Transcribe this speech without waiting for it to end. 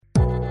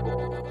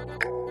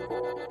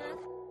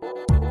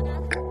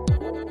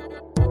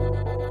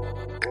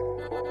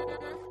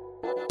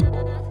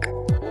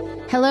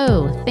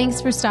Hello, thanks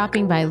for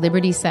stopping by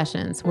Liberty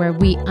Sessions, where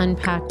we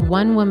unpack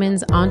one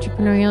woman's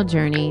entrepreneurial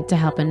journey to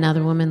help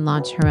another woman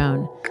launch her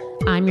own.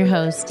 I'm your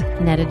host,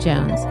 Netta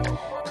Jones.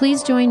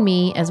 Please join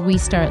me as we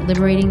start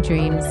liberating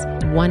dreams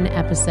one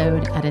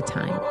episode at a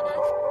time.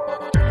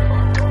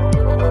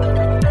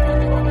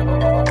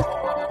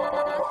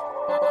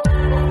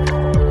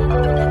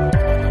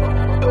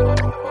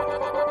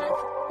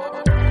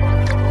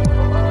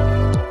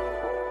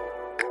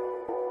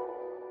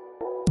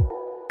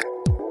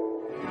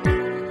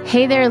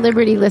 Hey there,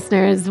 Liberty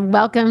listeners.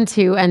 Welcome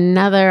to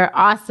another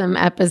awesome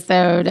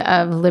episode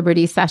of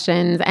Liberty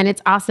Sessions. And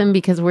it's awesome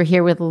because we're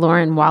here with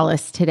Lauren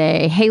Wallace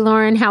today. Hey,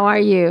 Lauren, how are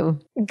you?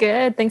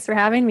 Good. Thanks for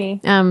having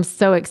me. I'm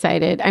so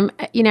excited.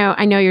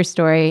 I know your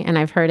story and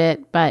I've heard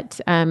it,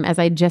 but as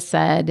I just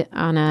said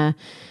on a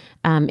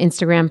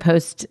Instagram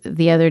post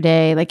the other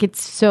day,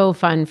 it's so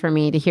fun for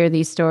me to hear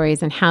these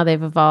stories and how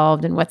they've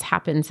evolved and what's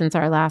happened since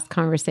our last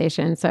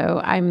conversation.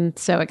 So I'm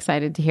so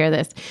excited to hear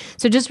this.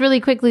 So just really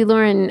quickly,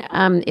 Lauren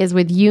is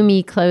with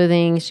Yumi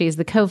Clothing. She's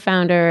the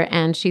co-founder,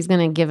 and she's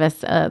going to give us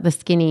the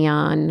skinny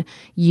on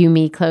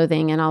Yumi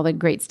Clothing and all the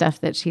great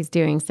stuff that she's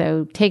doing.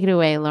 So take it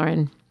away,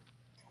 Lauren.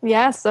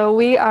 Yeah, so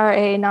we are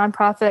a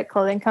nonprofit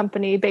clothing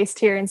company based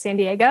here in San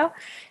Diego.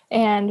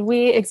 And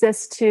we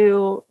exist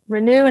to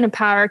renew and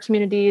empower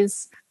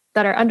communities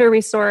that are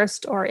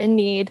under-resourced or in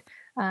need.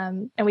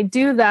 And we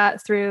do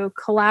that through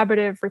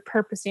collaborative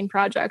repurposing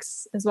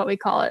projects, is what we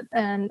call it.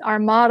 And our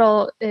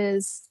model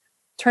is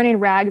turning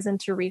rags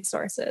into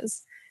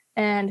resources.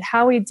 And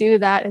how we do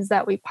that is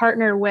that we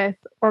partner with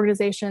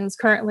organizations.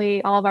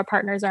 Currently, all of our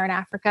partners are in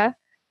Africa.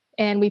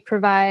 And we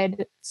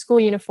provide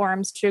school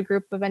uniforms to a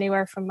group of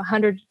anywhere from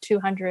 100 to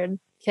 200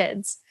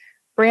 kids,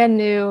 brand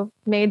new,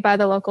 made by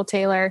the local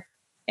tailor.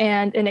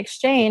 And in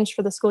exchange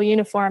for the school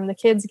uniform, the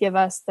kids give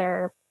us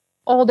their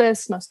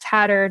oldest, most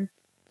tattered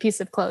piece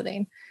of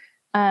clothing.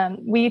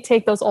 We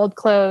take those old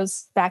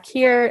clothes back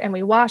here and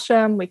we wash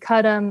them, we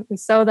cut them, we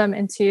sew them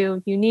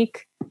into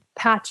unique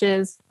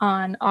patches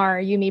on our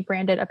Yumi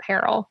branded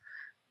apparel.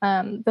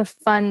 The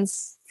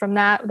funds from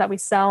that we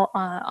sell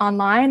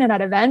online and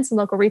at events and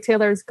local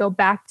retailers go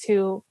back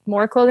to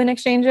more clothing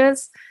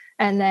exchanges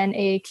and then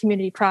a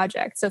community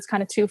project. So it's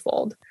kind of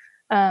twofold.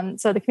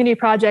 So the community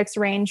projects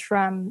range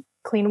from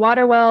clean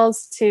water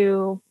wells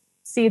to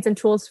seeds and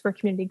tools for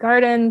community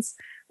gardens,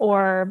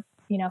 or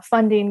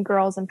funding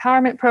girls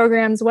empowerment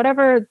programs.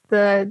 Whatever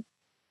the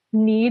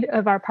need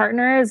of our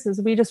partners is,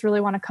 we just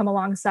really want to come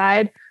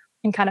alongside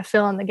and kind of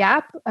fill in the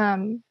gap.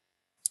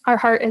 Our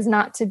heart is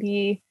not to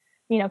be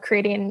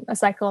creating a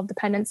cycle of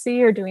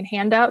dependency or doing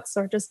handouts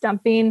or just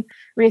dumping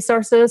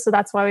resources. So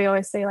that's why we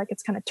always say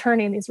it's kind of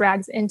turning these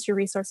rags into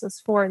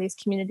resources for these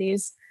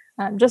communities,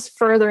 just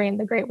furthering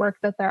the great work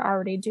that they're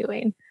already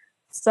doing.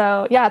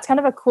 So yeah, it's kind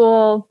of a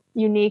cool,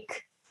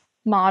 unique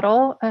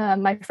model.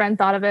 My friend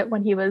thought of it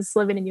when he was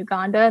living in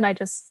Uganda, and I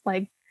just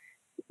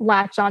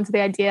latched onto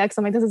the idea because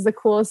I'm this is the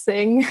coolest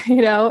thing,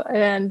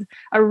 and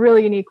a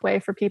really unique way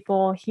for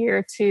people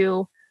here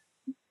to,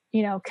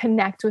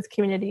 connect with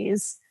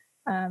communities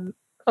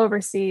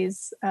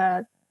overseas,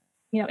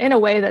 in a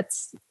way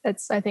that's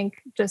I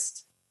think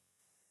just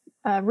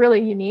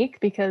really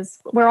unique, because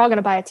we're all going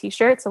to buy a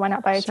t-shirt. So why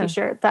not buy a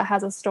t-shirt that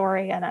has a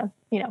story and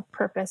a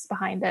purpose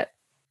behind it?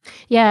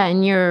 Yeah,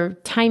 and your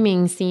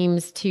timing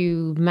seems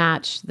to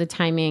match the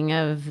timing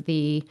of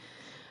the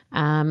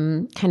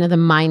kind of the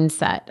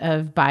mindset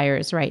of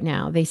buyers right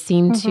now. They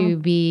seem to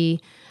be,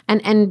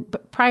 and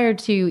prior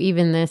to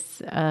even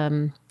this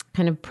kind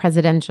of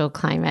presidential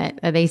climate,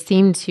 they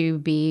seem to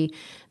be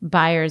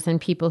buyers and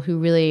people who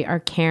really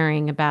are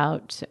caring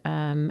about,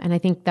 and I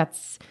think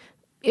that's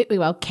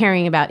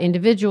caring about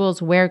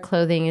individuals, where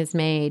clothing is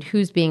made,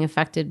 who's being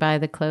affected by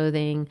the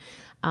clothing.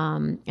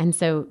 And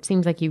so it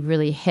seems like you've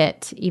really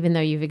hit, even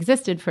though you've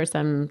existed for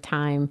some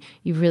time,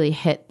 you've really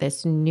hit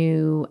this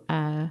new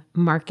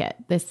market,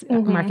 this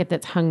market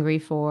that's hungry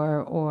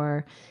for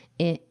or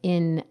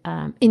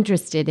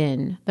interested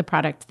in the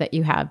product that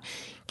you have.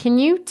 Can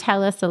you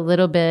tell us a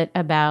little bit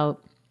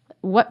about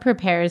what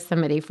prepares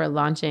somebody for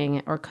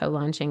launching or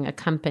co-launching a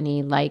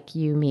company like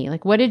Yumi?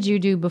 What did you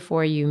do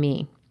before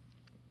Yumi?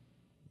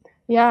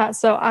 Yeah,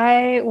 so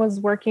I was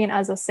working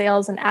as a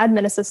sales and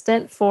admin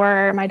assistant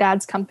for my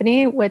dad's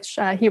company, which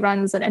he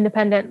runs an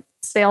independent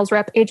sales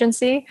rep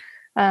agency.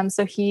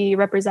 So he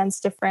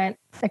represents different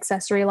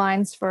accessory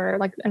lines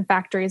and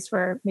factories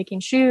for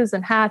making shoes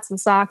and hats and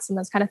socks and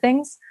those kind of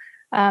things.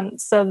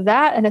 So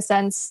that, in a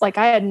sense,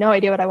 I had no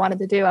idea what I wanted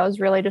to do. I was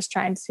really just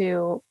trying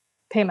to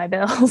pay my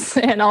bills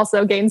and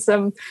also gain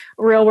some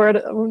real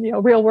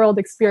world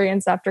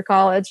experience after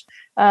college.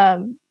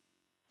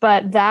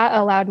 But that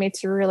allowed me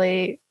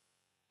to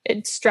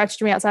it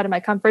stretched me outside of my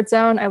comfort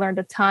zone. I learned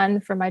a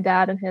ton from my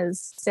dad and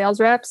his sales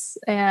reps,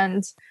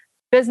 and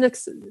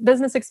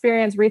business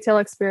experience, retail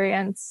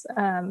experience,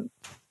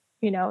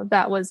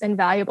 that was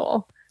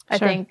invaluable. Sure. I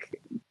think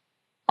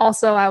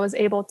also I was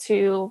able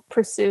to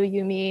pursue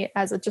Yumi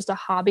as just a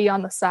hobby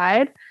on the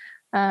side.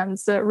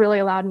 So it really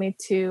allowed me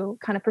to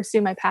kind of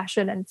pursue my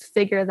passion and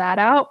figure that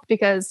out,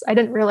 because I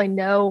didn't really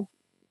know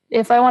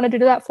if I wanted to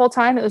do that full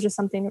time. It was just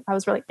something I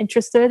was really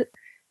interested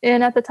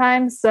in at the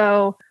time.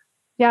 So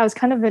yeah, it was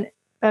kind of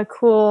a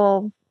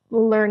cool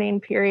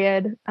learning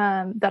period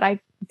that I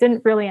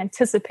didn't really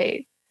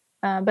anticipate,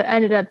 but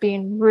ended up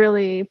being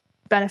really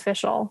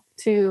beneficial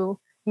to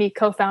me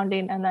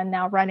co-founding and then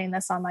now running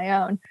this on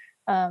my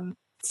own.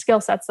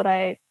 Skill sets that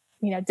I,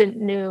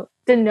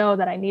 didn't know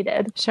that I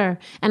needed. Sure.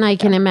 And I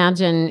can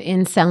imagine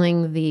in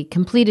selling the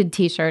completed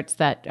t-shirts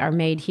that are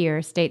made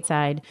here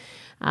stateside,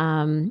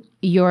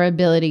 your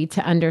ability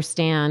to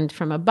understand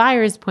from a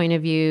buyer's point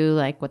of view,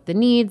 like what the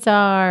needs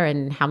are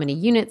and how many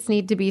units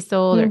need to be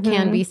sold or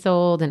can be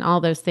sold. And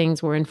all those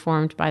things were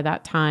informed by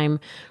that time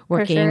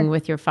working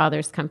with your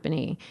father's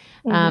company.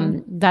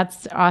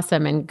 That's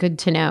awesome and good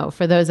to know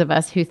for those of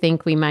us who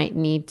think we might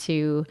need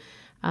to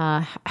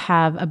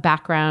have a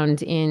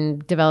background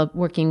in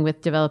working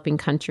with developing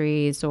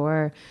countries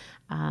or,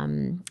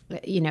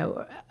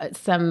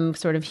 some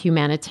sort of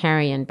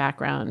humanitarian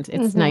background.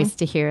 It's nice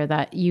to hear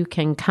that you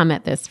can come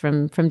at this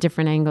from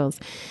different angles.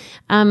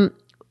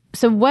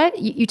 So what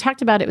you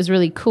talked about, it was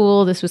really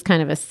cool. This was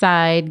kind of a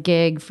side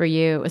gig for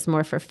you. It was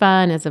more for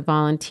fun as a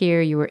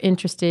volunteer. You were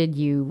interested.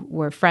 You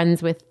were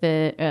friends with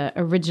the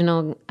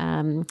original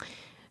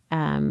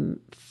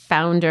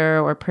founder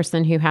or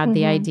person who had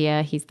the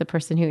idea. He's the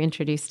person who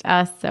introduced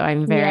us. So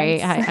I'm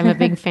I'm a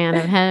big fan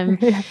of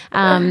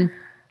him.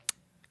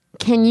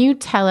 Can you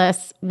tell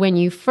us when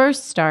you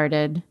first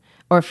started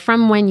or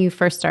from when you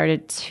first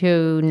started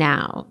to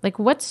now, like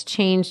what's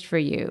changed for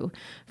you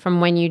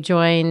from when you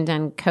joined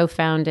and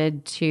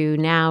co-founded to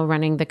now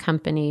running the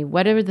company?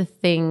 What are the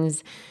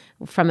things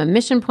from a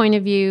mission point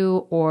of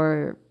view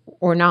or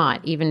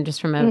not, even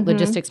just from a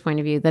logistics point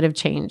of view that have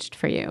changed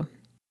for you?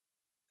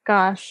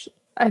 Gosh,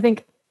 I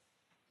think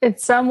in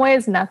some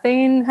ways,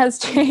 nothing has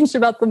changed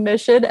about the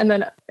mission. And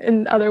then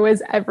in other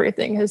ways,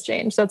 everything has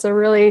changed. So it's a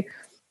really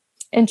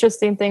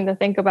interesting thing to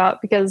think about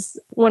because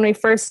when we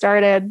first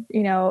started,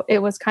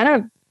 it was kind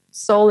of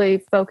solely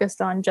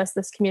focused on just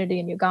this community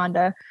in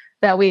Uganda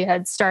that we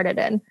had started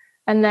in.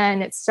 And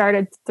then it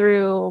started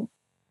through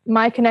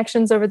my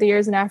connections over the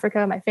years in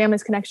Africa, my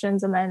family's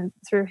connections, and then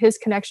through his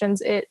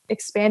connections, it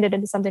expanded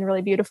into something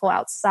really beautiful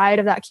outside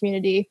of that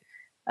community,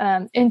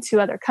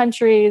 into other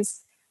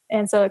countries.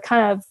 And so it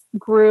kind of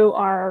grew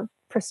our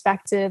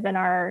perspective and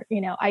our,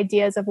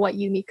 ideas of what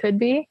Uni could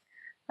be.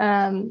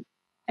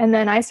 And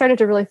then I started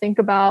to really think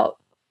about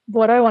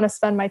what I want to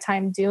spend my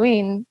time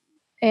doing.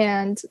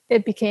 And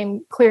it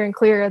became clear and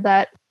clear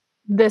that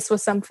this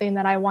was something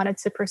that I wanted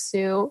to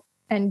pursue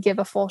and give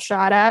a full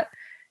shot at.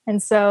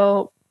 And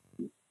so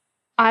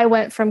I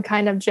went from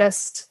kind of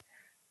just,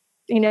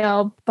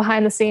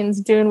 behind the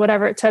scenes doing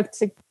whatever it took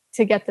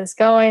to get this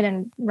going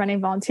and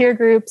running volunteer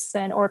groups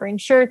and ordering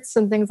shirts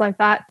and things like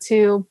that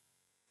to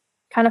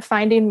kind of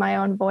finding my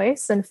own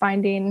voice and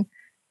finding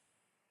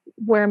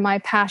where my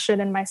passion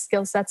and my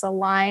skill sets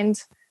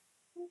aligned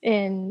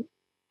in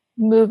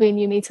moving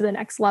Uni to the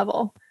next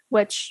level,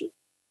 which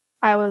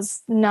I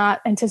was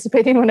not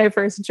anticipating when I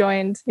first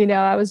joined.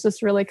 I was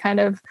just really kind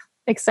of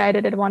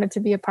excited and wanted to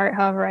be a part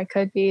however I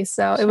could be.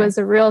 So It was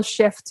a real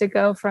shift to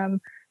go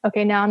from,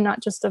 okay, now I'm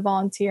not just a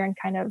volunteer and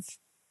kind of,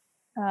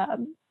 I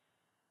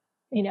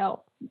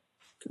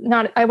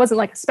wasn't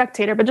like a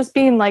spectator, but just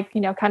being like,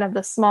 kind of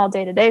the small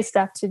day-to-day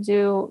stuff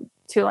to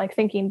like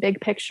thinking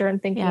big picture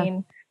and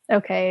thinking,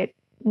 okay,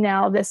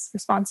 now this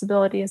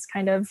responsibility is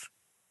kind of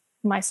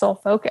my sole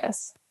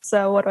focus.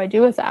 So what do I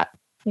do with that?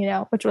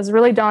 Which was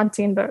really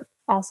daunting, but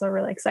also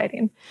really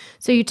exciting.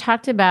 So you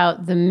talked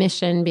about the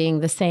mission being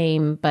the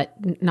same,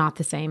 but not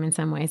the same in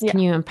some ways. Can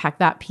you unpack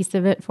that piece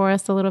of it for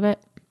us a little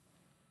bit?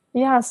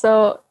 Yeah.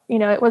 So,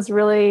 it was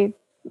really,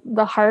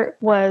 the heart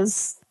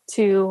was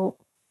to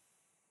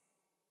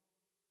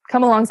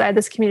come alongside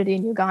this community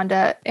in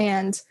Uganda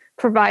and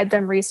provide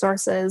them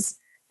resources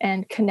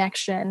and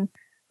connection.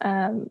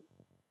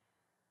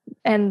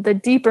 And the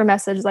deeper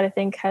message that I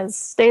think has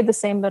stayed the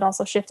same, but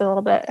also shifted a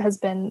little bit has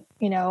been,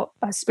 a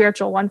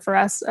spiritual one for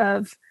us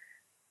of,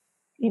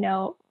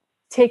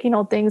 taking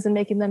old things and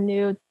making them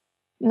new,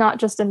 not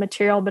just in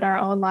material, but in our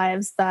own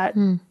lives that,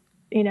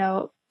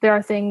 there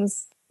are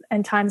things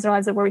and times in our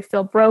lives where we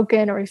feel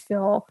broken or we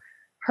feel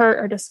hurt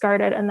or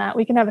discarded, and that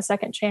we can have a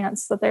second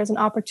chance, that there's an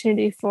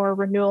opportunity for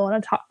renewal and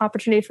an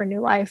opportunity for new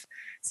life.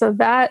 So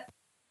that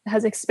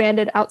has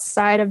expanded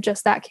outside of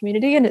just that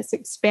community, and it's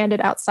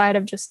expanded outside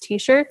of just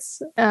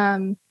t-shirts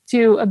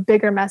to a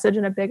bigger message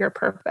and a bigger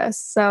purpose.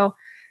 So,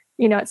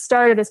 it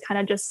started as kind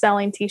of just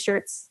selling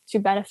t-shirts to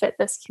benefit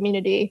this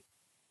community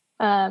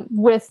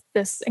with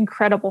this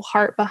incredible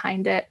heart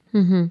behind it.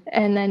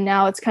 And then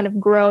now it's kind of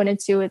grown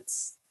into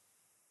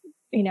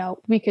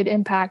we could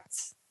impact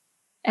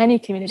any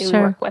community we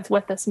work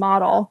with this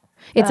model.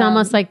 It's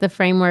almost like the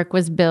framework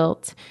was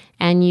built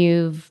and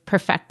you've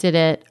perfected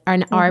it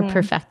and are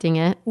perfecting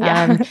it.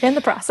 In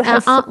the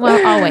process.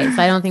 Well, always.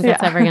 I don't think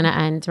that's ever going to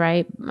end,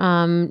 right?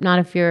 Not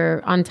if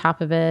you're on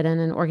top of it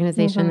and an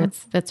organization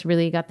that's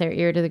really got their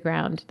ear to the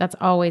ground. That's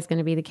always going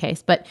to be the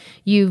case. But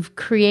you've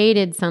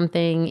created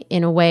something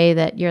in a way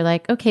that you're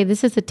like, okay,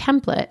 this is a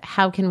template.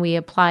 How can we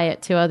apply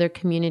it to other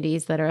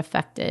communities that are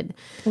affected?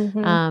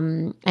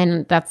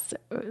 And that's...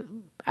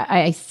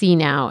 I see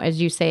now,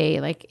 as you say,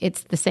 like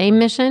it's the same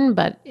mission,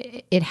 but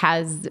it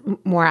has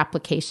more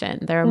application.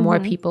 There are more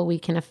people we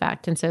can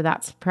affect. And so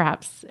that's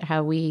perhaps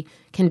how we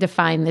can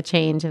define the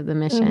change of the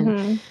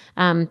mission.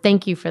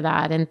 Thank you for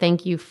that. And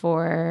thank you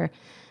for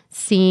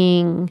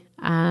seeing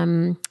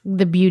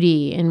the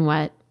beauty in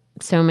what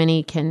so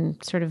many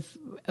can sort of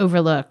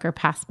overlook or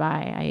pass by.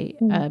 I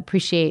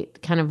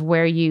appreciate kind of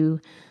where you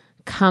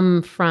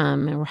come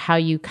from or how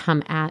you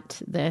come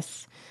at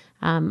this.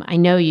 I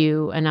know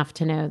you enough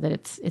to know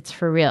that it's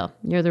for real.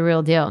 You're the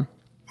real deal.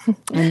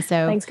 And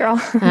so thanks, girl.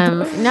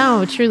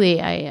 No, truly,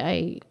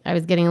 I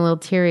was getting a little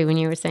teary when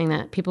you were saying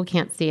that. People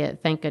can't see it,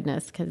 thank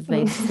goodness, because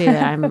they see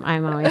that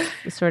I'm always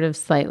sort of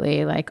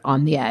slightly like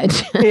on the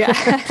edge.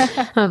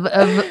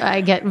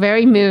 I get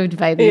very moved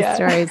by these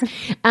stories.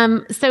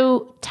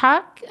 So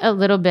talk a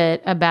little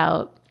bit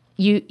about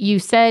you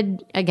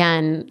said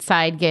again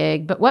side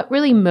gig, but what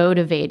really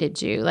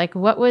motivated you? Like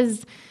what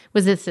was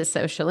this a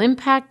social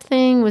impact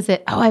thing? Was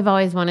it, I've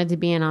always wanted to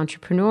be an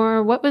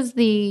entrepreneur? What was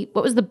the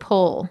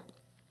pull?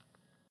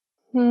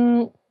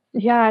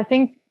 Yeah, I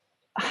think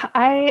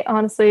I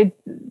honestly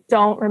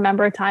don't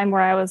remember a time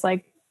where I was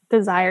like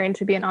desiring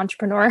to be an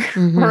entrepreneur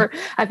or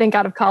I think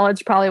out of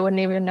college probably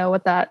wouldn't even know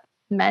what that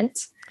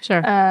meant.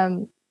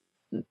 Sure.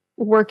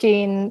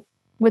 Working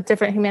with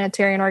different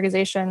humanitarian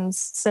organizations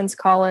since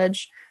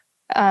college,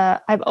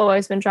 I've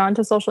always been drawn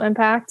to social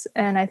impact.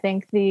 And I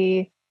think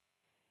the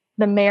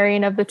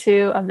marrying of the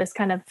two of this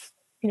kind of,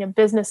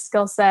 business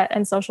skill set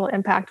and social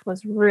impact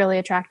was really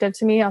attractive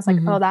to me. I was like,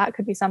 oh, that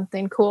could be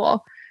something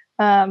cool.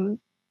 It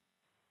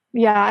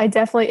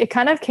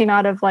kind of came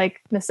out of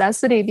like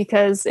necessity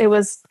because it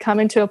was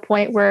coming to a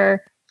point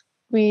where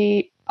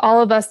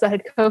all of us that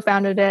had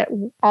co-founded it,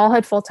 all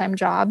had full-time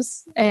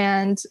jobs.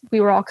 And we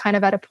were all kind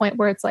of at a point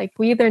where it's like,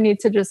 we either need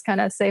to just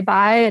kind of say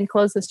bye and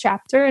close this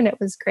chapter and it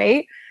was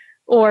great,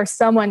 or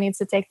someone needs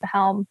to take the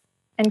helm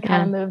and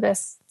kind of move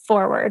this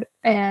forward.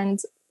 And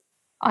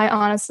I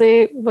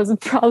honestly was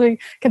probably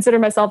consider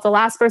myself the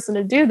last person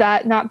to do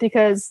that, not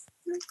because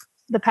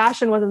the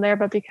passion wasn't there,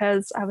 but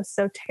because I was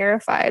so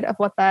terrified of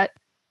what that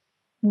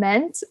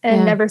meant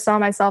and never saw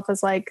myself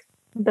as like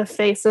the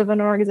face of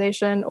an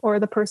organization or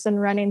the person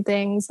running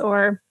things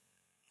or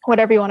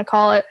whatever you want to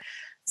call it.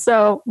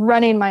 So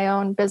running my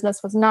own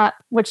business was not,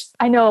 which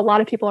I know a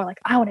lot of people are like,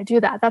 I want to do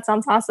that. That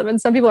sounds awesome.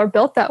 And some people are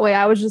built that way.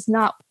 I was just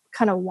not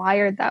kind of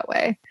wired that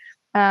way.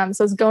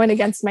 So it's going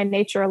against my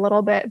nature a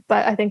little bit,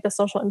 but I think the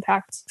social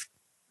impact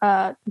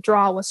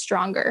draw was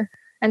stronger.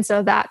 And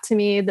so that to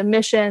me, the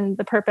mission,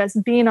 the purpose,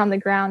 being on the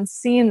ground,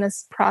 seeing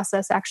this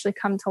process actually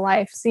come to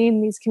life,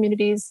 seeing these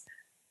communities,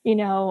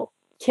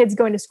 kids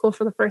going to school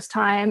for the first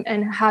time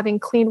and having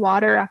clean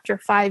water after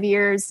 5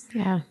 years.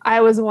 Yeah.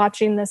 I was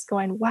watching this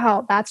going,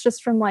 wow, that's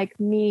just from like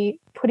me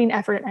putting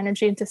effort and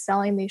energy into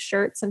selling these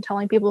shirts and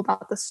telling people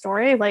about the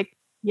story. Like,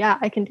 yeah,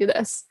 I can do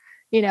this,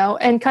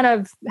 and kind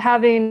of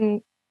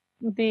having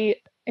the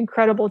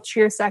incredible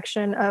cheer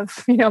section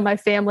of, my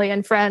family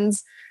and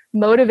friends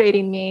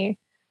motivating me.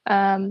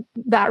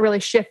 That really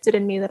shifted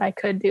in me that I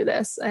could do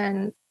this.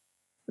 And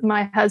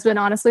my husband,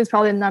 honestly, is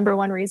probably the number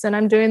one reason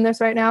I'm doing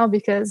this right now,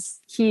 because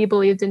he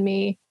believed in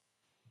me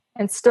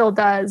and still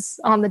does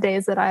on the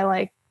days that I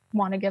like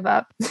want to give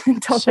up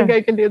and don't think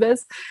I can do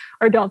this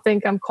or don't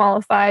think I'm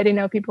qualified.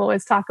 People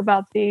always talk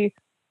about the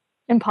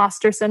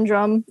imposter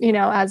syndrome,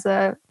 as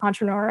a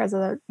entrepreneur, as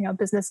a,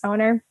 business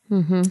owner.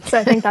 So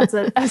I think that's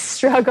a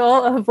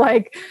struggle of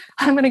like,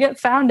 I'm going to get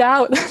found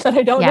out that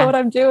I don't know what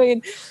I'm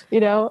doing,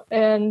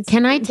 and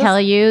can I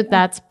tell you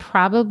that's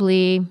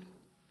probably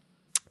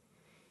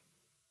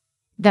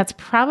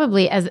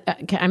as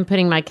I'm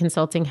putting my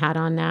consulting hat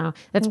on now,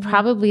 that's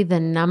probably the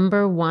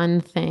number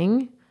one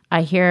thing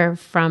I hear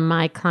from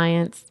my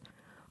clients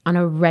on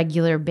a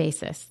regular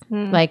basis,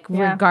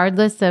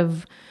 regardless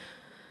of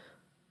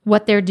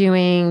what they're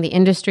doing, the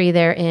industry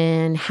they're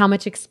in, how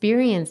much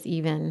experience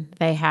even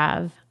they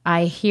have.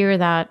 I hear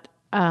that.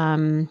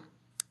 I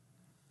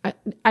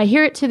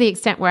hear it to the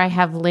extent where I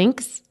have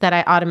links that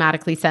I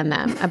automatically send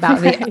them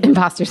about the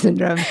imposter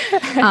syndrome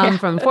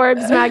from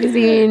Forbes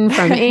magazine,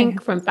 from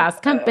Inc., from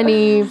Fast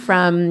Company,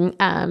 from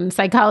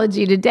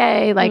Psychology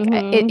Today. Like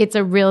it's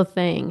a real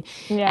thing.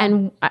 Yeah.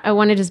 And I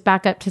want to just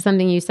back up to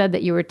something you said,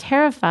 that you were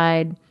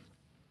terrified,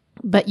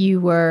 but you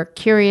were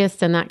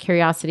curious, and that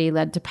curiosity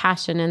led to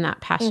passion, and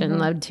that passion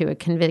led to a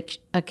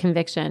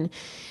conviction.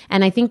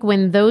 And I think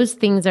when those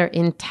things are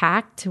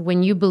intact,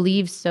 when you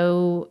believe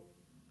so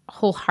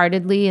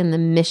wholeheartedly in the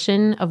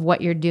mission of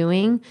what you're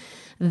doing,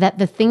 that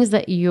the things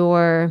that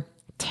you're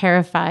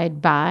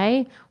terrified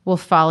by will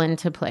fall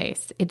into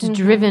place. It's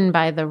driven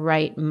by the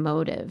right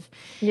motive.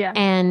 Yeah.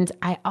 And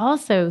I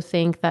also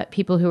think that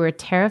people who are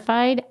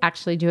terrified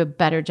actually do a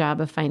better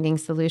job of finding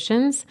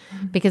solutions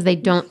because they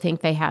don't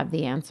think they have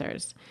the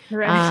answers.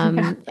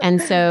 Right.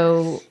 And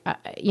so,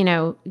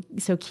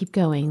 so keep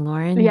going,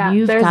 Lauren. Yeah,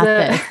 You've got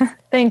this.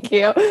 Thank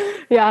you.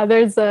 Yeah,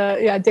 there's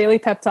a daily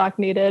pep talk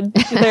needed.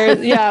 There's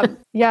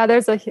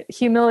a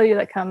humility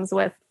that comes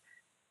with,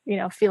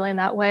 feeling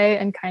that way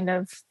and kind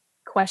of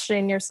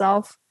questioning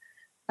yourself.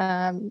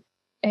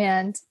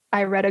 And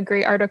I read a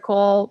great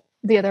article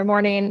the other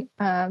morning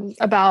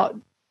about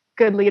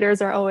good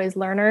leaders are always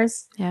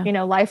learners,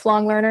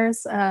 lifelong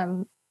learners,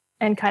 and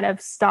kind of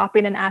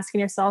stopping and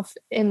asking yourself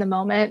in the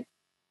moment,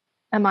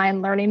 am I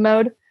in learning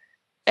mode?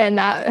 And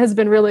that has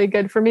been really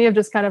good for me of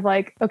just kind of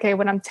like, okay,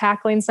 when I'm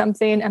tackling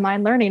something, am I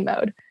in learning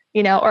mode?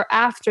 Or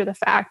after the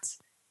fact,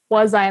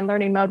 was I in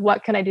learning mode?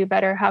 What can I do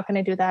better? How can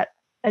I do that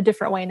a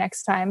different way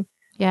next time?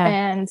 Yeah.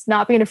 And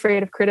not being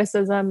afraid of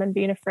criticism and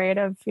being afraid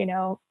of,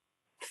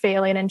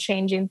 failing and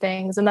changing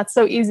things. And that's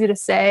so easy to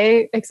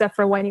say, except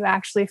for when you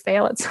actually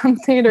fail at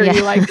something or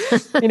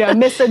you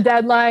miss a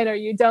deadline or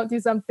you don't do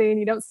something,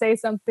 you don't say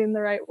something the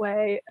right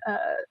way,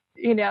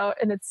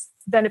 and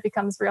then it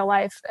becomes real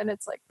life and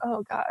it's like,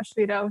 oh gosh,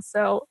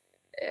 so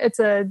it's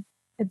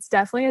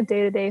definitely a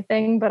day-to-day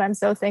thing, but I'm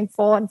so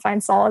thankful and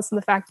find solace in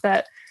the fact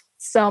that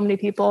so many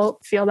people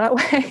feel that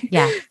way.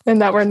 Yeah.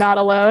 And that we're not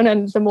alone.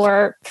 And the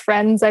more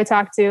friends I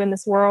talk to in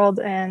this world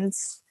and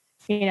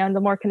the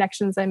more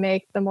connections I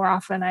make, the more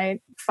often I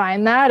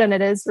find that. And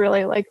it is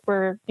really like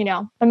we're,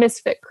 a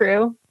misfit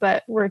crew,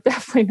 but we're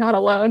definitely not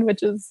alone,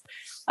 which is,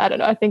 I don't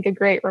know, I think a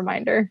great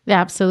reminder.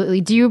 Yeah, absolutely.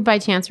 Do you by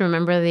chance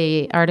remember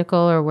the article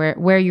or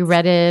where you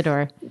read it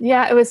or?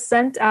 Yeah, it was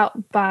sent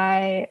out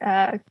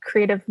by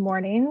Creative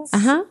Mornings.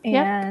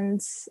 And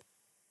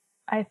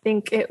I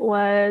think it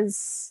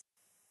was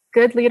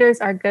Good Leaders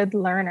Are Good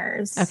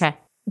Learners. Okay.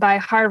 By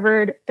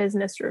Harvard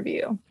Business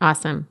Review.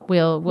 Awesome.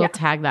 We'll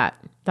tag that.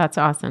 That's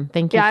awesome.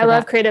 Thank you. Yeah, I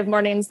love Creative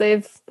Mornings.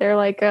 They're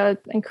like an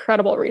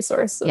incredible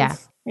resource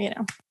of,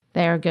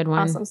 they're a good one.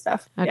 Awesome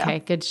stuff. Okay, yeah.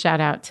 Good shout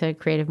out to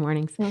Creative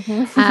Mornings.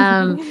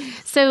 Mm-hmm.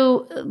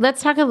 So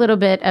let's talk a little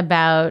bit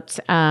about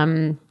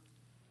kind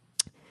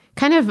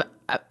of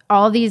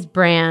all these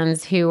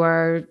brands who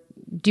are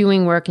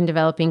doing work in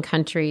developing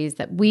countries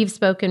that we've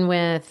spoken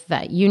with,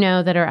 that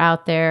that are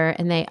out there,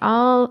 and they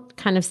all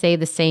kind of say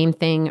the same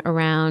thing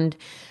around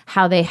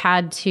how they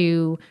had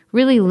to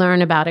really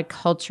learn about it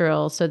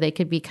cultural so they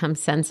could become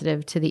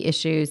sensitive to the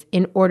issues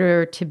in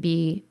order to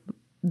be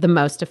the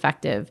most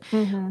effective.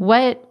 Mm-hmm.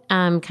 What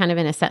kind of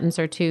in a sentence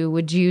or two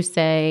would you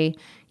say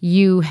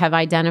you have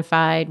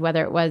identified,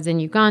 whether it was in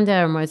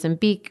Uganda or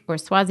Mozambique or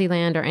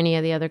Swaziland or any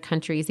of the other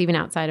countries, even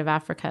outside of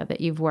Africa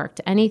that you've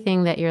worked,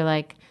 anything that you're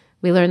like,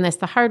 we learned this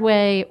the hard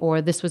way,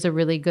 or this was a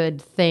really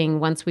good thing.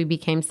 Once we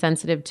became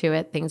sensitive to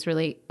it, things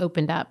really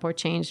opened up or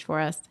changed for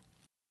us?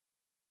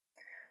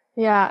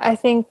 Yeah, I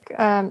think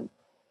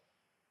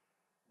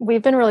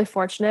we've been really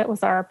fortunate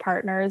with our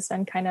partners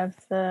and kind of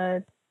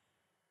the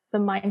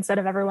mindset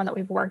of everyone that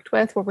we've worked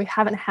with, where we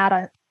haven't had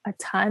a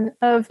ton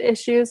of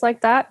issues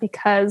like that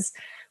because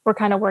we're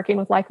kind of working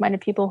with like-minded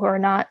people who are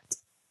not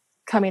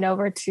coming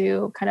over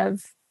to kind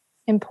of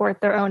import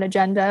their own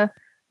agenda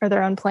or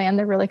their own plan.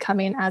 They're really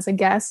coming as a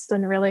guest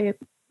and really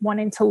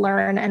wanting to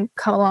learn and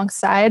come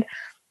alongside.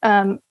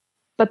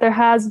 But there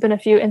has been a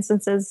few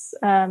instances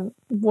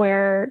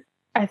where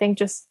I think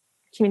just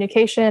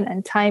communication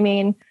and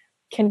timing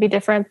can be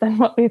different than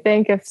what we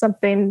think. If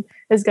something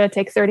is going to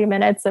take 30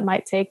 minutes, it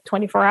might take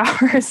 24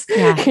 hours,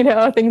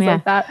 things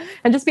like that.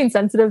 And just being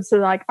sensitive to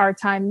like our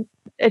time,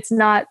 it's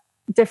not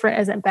different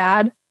isn't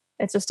bad.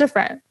 It's just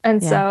different.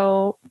 And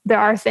so there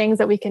are things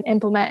that we can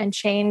implement and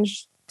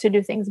change to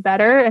do things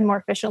better and more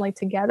efficiently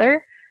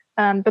together.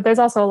 But there's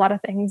also a lot of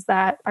things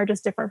that are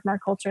just different from our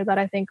culture that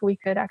I think we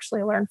could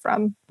actually learn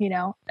from,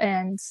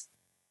 and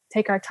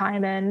take our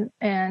time in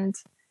and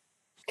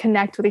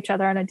connect with each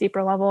other on a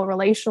deeper level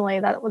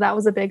relationally. That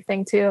was a big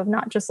thing too, of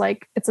not just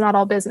like, it's not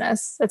all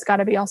business. It's got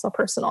to be also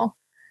personal.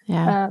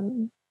 Yeah.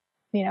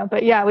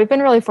 But yeah, we've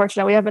been really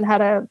fortunate. We haven't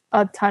had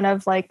a ton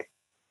of like,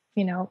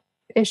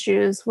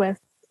 issues with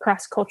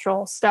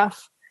cross-cultural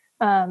stuff,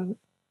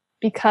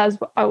 because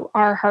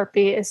our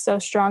heartbeat is so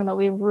strong that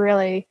we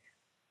really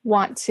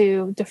want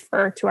to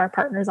defer to our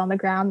partners on the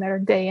ground that are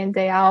day in,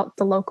 day out,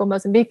 the local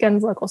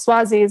Mozambicans, local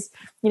Swazis.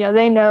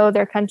 They know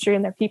their country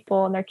and their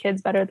people and their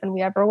kids better than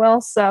we ever will.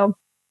 So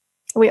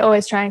we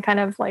always try and kind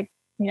of like,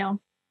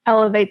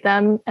 elevate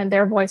them and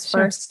their voice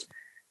first.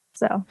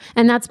 So,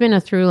 and that's been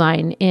a through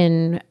line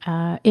in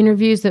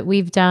interviews that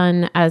we've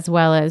done, as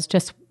well as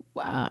just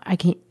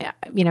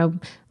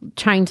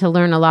trying to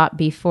learn a lot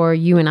before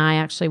you and I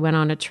actually went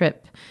on a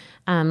trip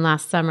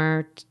last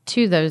summer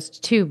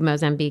to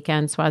Mozambique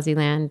and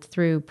Swaziland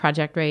through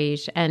Project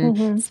Rage,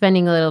 and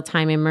spending a little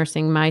time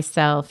immersing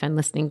myself and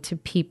listening to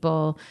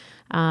people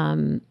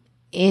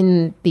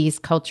in these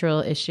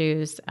cultural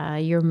issues.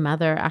 Your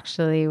mother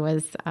actually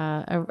was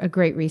a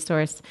great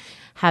resource,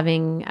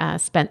 having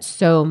spent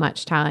so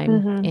much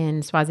time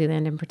in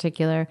Swaziland in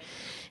particular.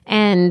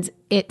 And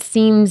it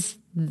seems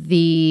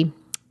it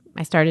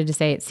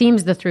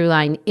seems the through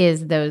line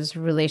is those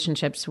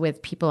relationships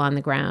with people on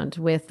the ground,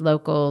 with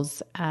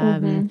locals,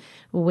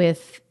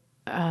 with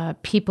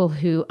people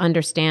who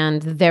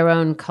understand their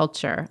own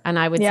culture. And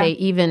I would say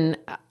even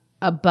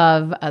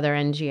above other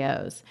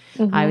NGOs,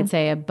 I would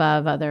say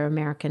above other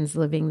Americans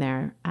living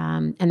there.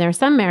 And there are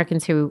some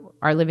Americans who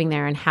are living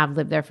there and have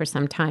lived there for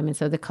some time. And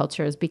so the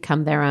culture has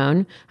become their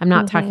own. I'm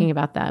not talking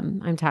about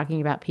them. I'm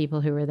talking about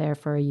people who were there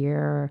for a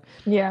year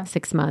or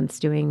 6 months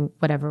doing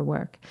whatever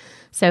work.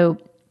 So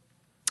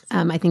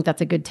I think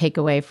that's a good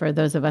takeaway for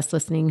those of us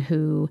listening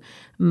who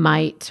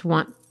might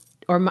want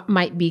or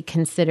might be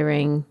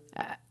considering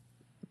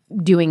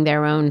doing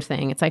their own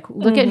thing. It's like,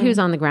 look at who's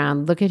on the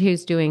ground, look at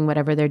who's doing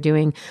whatever they're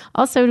doing.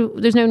 Also,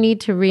 there's no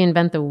need to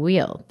reinvent the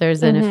wheel.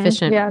 There's an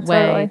efficient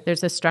way. Totally.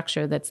 There's a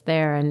structure that's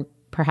there, and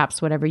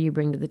perhaps whatever you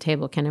bring to the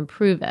table can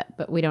improve it,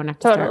 but we don't have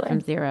to start from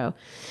zero.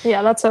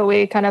 Yeah, that's what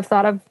we kind of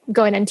thought of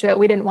going into it.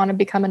 We didn't want to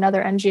become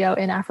another NGO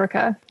in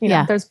Africa. You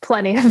know, there's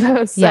plenty of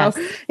those. So,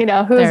 you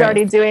know, who's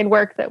already doing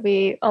work that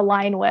we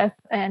align with,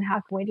 and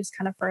how can we just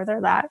kind of further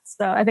that?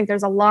 So I think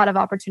there's a lot of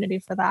opportunity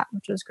for that,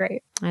 which was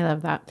great. I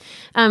love that.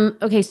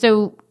 Okay,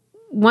 so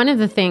one of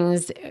the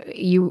things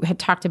you had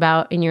talked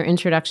about in your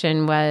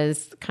introduction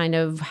was kind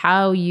of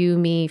how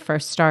YuMe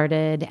first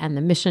started and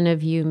the mission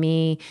of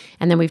YuMe.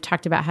 And then we've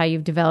talked about how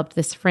you've developed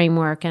this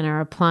framework and are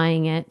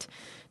applying it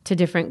to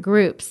different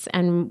groups.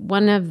 And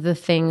one of the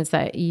things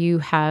that you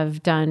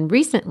have done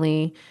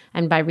recently,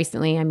 and by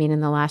recently, I mean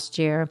in the last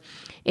year,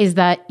 is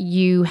that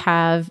you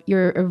have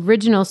your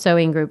original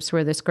sewing groups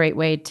were this great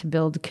way to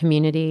build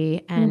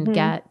community and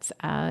get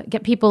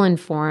people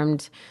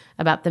informed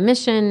about the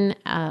mission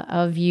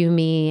of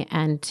YuMe,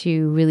 and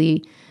to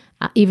really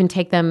even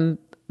take them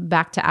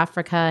back to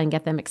Africa and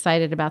get them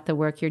excited about the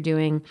work you're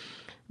doing.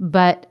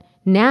 But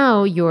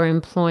now you're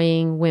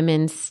employing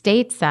women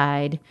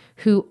stateside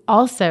who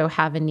also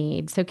have a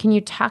need. So can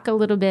you talk a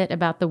little bit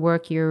about the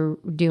work you're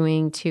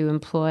doing to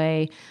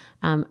employ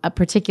a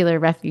particular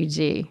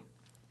refugee?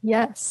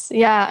 Yes.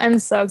 Yeah, I'm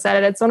so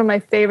excited. It's one of my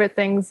favorite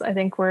things I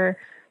think we're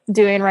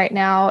doing right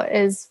now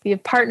is we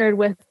have partnered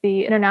with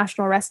the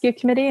International Rescue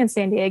Committee in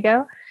San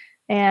Diego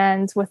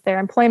and with their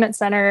employment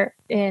center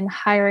in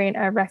hiring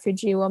a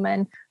refugee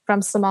woman from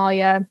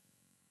Somalia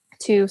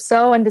to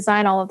sew and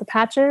design all of the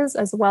patches,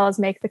 as well as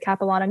make the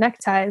Capilano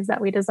neckties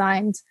that we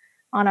designed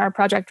on our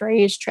Project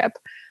Raiz trip.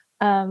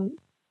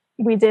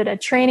 We did a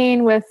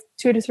training with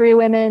 2 to 3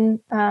 women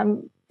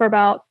for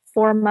about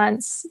 4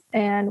 months,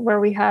 and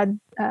where we had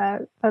a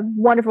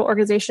wonderful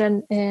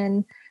organization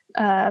in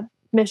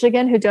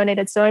Michigan who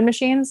donated sewing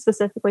machines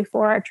specifically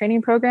for our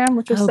training program,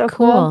 which was so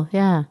cool.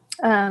 Yeah.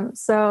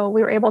 So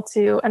we were able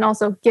to, and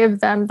also give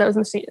them those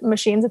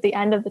machines at the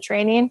end of the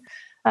training,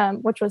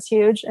 which was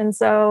huge. And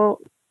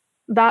so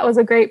that was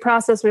a great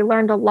process. We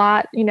learned a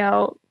lot. You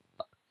know,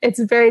 it's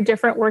very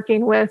different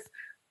working with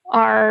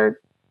our,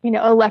 you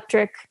know,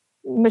 electric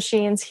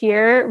machines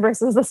here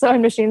versus the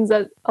sewing machines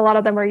that a lot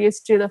of them are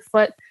used to, the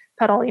foot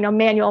pedal, you know,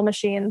 manual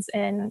machines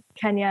in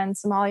Kenya and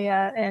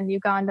Somalia and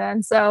Uganda.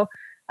 And so,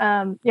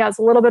 it's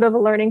a little bit of a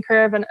learning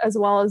curve, and as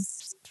well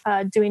as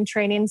doing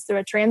trainings through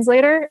a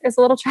translator is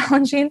a little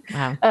challenging.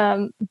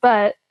 Wow.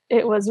 But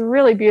it was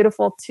really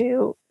beautiful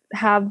to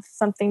have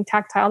something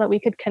tactile that we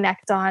could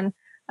connect on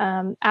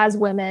as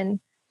women.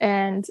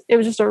 And it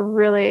was just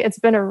it's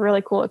been a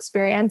really cool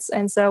experience.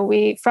 And so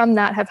we, from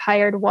that, have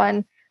hired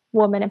one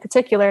woman in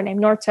particular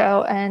named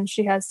Norto, and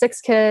she has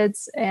 6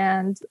 kids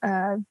and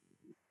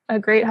a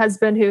great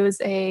husband who's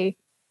a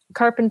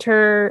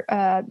carpenter,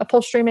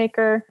 upholstery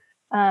maker.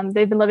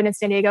 They've been living in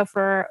San Diego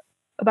for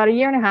about 1.5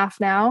 years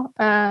now.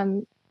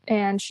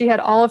 And she had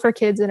all of her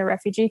kids in a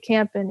refugee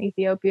camp in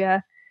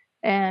Ethiopia,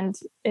 and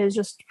is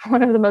just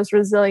one of the most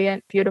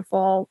resilient,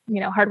 beautiful,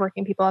 you know,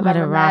 hardworking people I've ever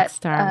met. What a rock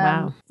star.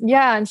 Wow.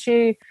 Yeah. And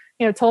she,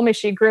 you know, told me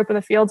she grew up in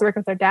the fields working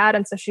with her dad.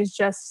 And so she's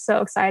just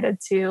so excited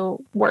to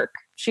work.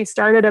 She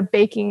started a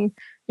baking,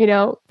 you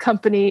know,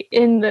 company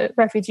in the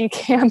refugee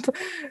camp,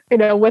 you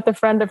know, with a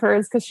friend of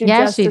hers, because she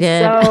is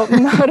so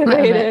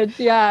motivated.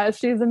 Yeah,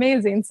 she's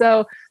amazing.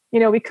 So, you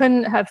know, we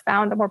couldn't have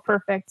found a more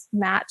perfect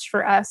match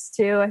for us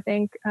too, I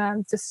think,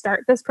 to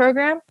start this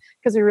program,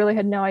 because we really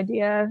had no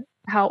idea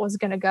how it was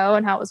going to go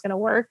and how it was going to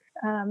work.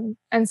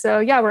 And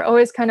so, we're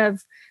always kind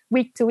of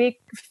week to week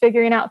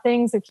figuring out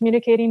things and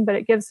communicating, but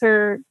it gives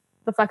her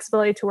the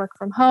flexibility to work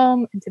from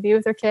home and to be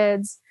with her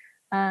kids.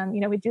 You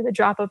know, we do the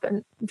drop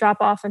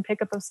off and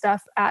pick up of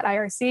stuff at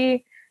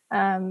IRC.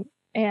 And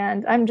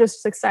I'm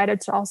just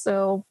excited to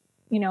also,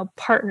 you know,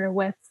 partner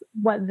with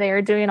what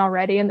they're doing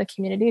already in the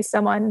community.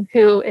 Someone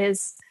who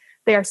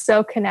they are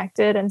so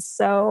connected and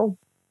so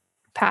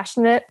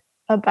passionate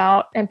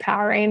about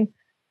empowering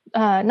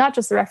not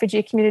just the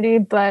refugee community,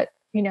 but,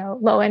 you know,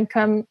 low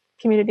income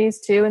communities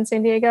too in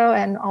San Diego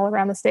and all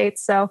around the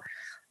States. So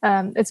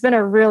it's been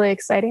a really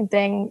exciting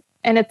thing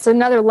And it's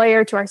another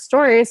layer to our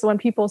story. So when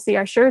people see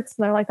our shirts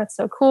and they're like, that's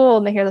so cool,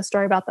 and they hear the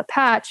story about the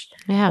patch,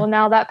 well,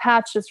 now that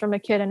patch is from a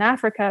kid in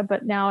Africa,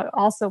 but now it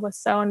also was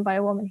sewn by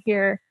a woman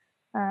here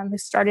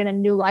who's starting a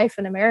new life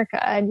in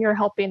America, and you're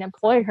helping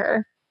employ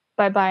her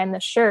by buying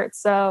this shirt.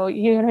 So,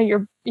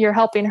 you're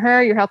helping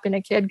her, you're helping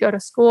a kid go to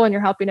school, and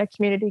you're helping a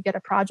community get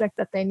a project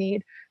that they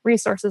need,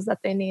 resources that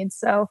they need.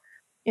 So,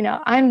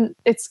 I'm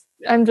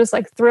just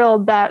like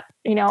thrilled that,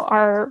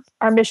 our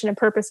mission and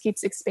purpose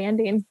keeps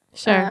expanding.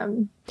 Sure.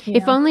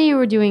 If only you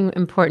were doing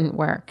important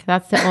work.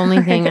 That's the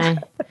only thing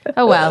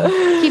oh, well,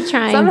 keep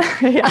trying.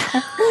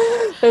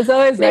 There's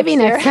always maybe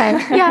next time.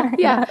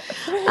 Yeah.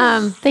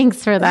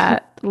 Thanks for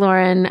that,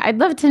 Lauren. I'd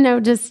love to know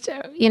just,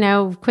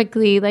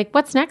 quickly, like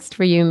what's next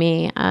for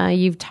Yumi?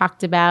 You've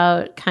talked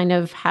about kind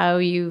of how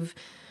you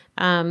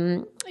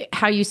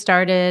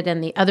started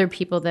and the other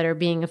people that are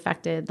being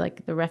affected,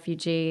 like the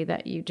refugee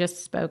that you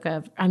just spoke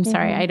of. I'm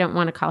sorry, I don't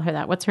want to call her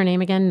that. What's her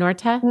name again?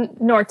 Norto?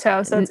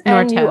 Norto. So it's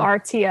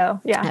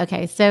Nurto. Yeah.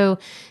 Okay. So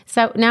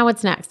now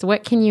what's next?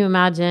 What can you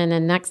imagine?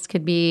 And next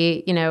could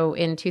be,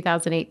 in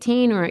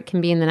 2018, or it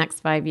can be in the next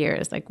 5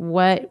 years. Like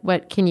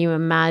what can you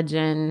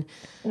imagine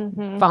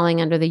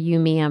falling under the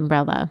Yumi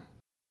umbrella?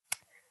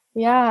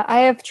 Yeah,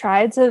 I have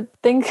tried to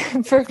think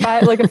for a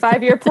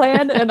 5-year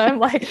plan, and I'm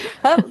like,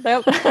 oh,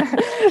 nope.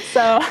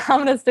 So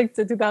I'm going to stick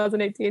to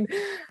 2018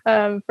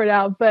 for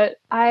now. But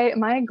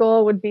my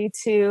goal would be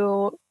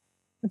to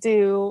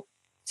do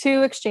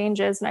 2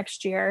 exchanges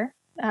next year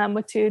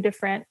with 2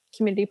 different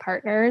community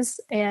partners,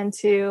 and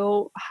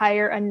to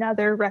hire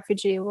another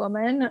refugee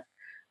woman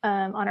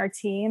on our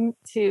team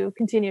to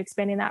continue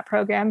expanding that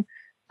program.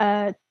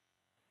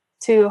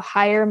 To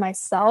hire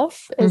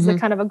myself is the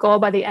kind of a goal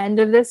by the end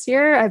of this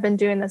year. I've been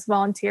doing this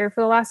volunteer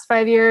for the last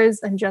 5 years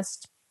and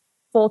just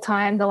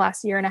full-time the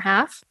last year and a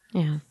half.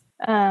 Yeah.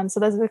 So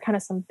those are kind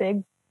of some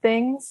big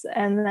things.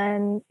 And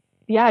then,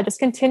 just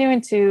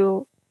continuing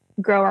to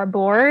grow our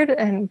board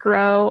and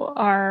grow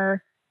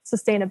our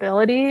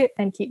sustainability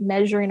and keep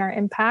measuring our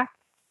impact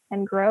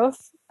and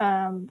growth.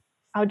 I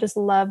would just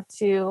love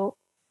to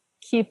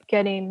keep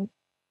getting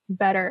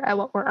better at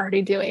what we're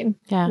already doing.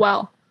 Yeah.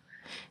 Well,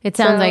 it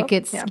sounds like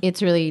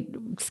it's really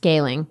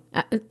scaling,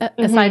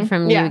 aside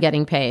from you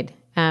getting paid.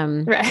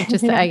 Right.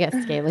 Just, I guess,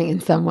 scaling in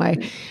some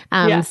way.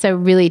 So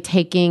really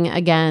taking,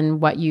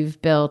 again, what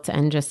you've built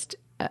and just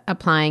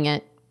applying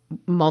it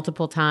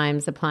multiple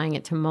times, applying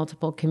it to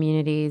multiple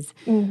communities,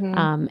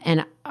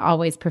 and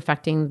always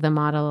perfecting the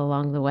model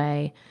along the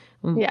way.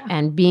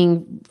 And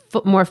being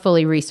more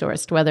fully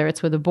resourced, whether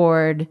it's with a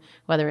board,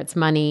 whether it's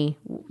money,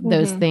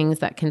 those things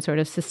that can sort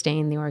of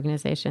sustain the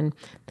organization.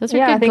 Those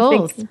are good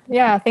goals.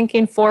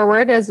 Thinking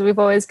forward, as we've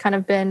always kind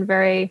of been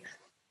very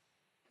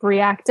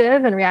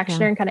reactive and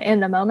reactionary and kind of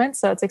in the moment.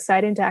 So it's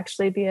exciting to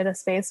actually be at a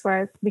space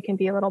where we can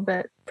be a little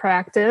bit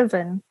proactive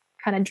and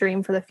kind of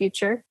dream for the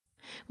future.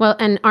 Well,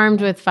 and armed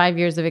with 5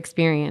 years of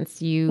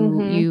experience,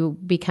 you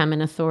become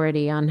an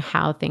authority on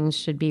how things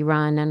should be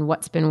run and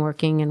what's been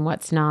working and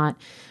what's not,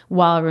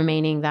 while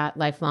remaining that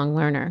lifelong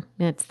learner.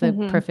 It's the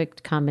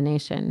perfect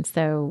combination.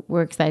 So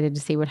we're excited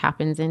to see what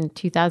happens in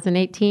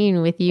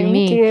 2018 with you.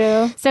 Thank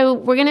you. So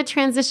we're going to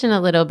transition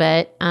a little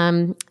bit,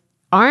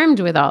 armed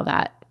with all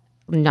that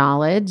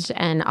knowledge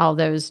and all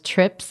those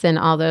trips and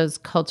all those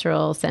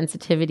cultural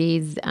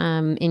sensitivities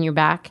in your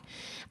back,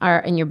 or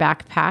in your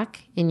backpack,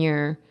 in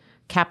your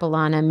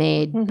Capilano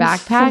made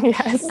backpack.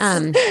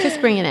 Just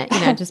bringing it,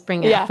 just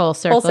bringing it full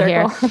circle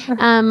here.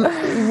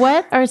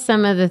 What are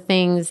some of the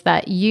things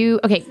that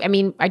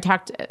I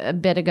talked a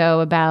bit ago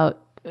about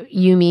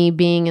Yumi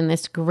being in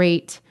this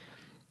great,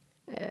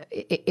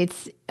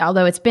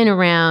 although it's been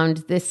around,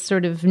 this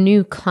sort of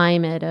new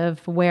climate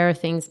of where are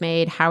things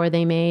made, how are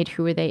they made,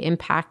 who are they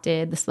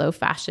impacted, the slow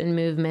fashion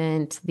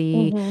movement,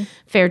 the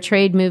fair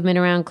trade movement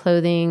around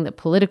clothing, the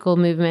political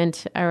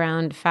movement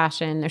around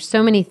fashion. There's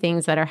so many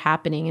things that are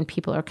happening, and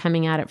people are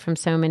coming at it from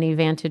so many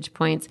vantage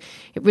points.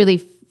 It really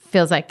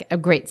feels like a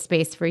great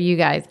space for you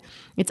guys.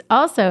 It's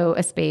also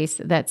a space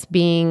that's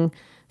being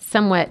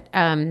somewhat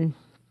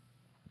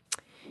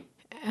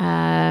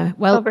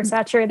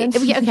oversaturated.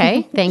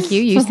 Okay, thank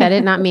you. You said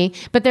it, not me.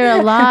 But there are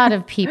a lot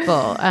of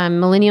people,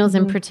 millennials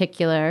in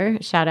particular,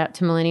 shout out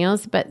to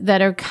millennials, but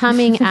that are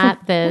coming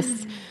at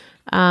this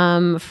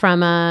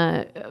from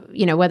a,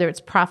 whether it's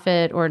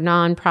profit or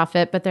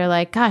nonprofit, but they're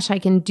like, gosh, I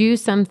can do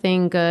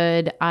something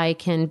good. I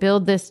can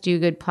build this do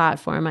good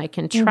platform. I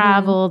can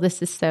travel.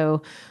 This is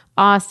so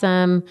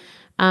awesome.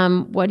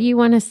 What do you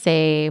want to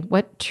say?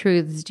 What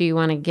truths do you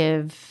want to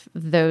give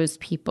those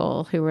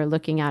people who are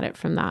looking at it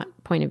from that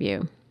point of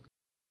view?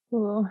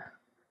 Ooh,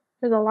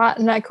 there's a lot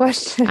in that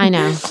question. I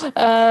know.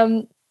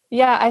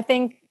 I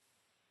think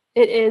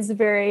it is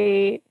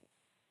very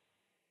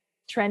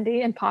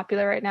trendy and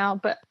popular right now.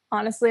 But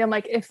honestly, I'm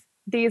like, if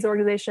these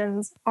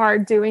organizations are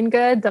doing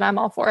good, then I'm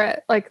all for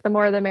it. Like, the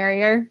more the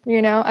merrier,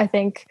 I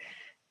think.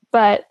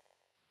 But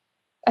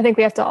I think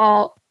we have to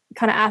all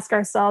kind of ask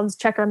ourselves,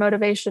 check our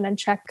motivation, and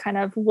check kind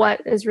of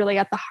what is really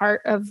at the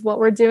heart of what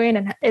we're doing,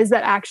 and is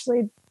that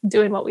actually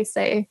doing what we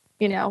say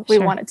we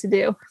want it to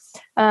do.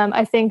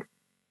 I think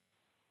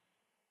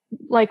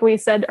like we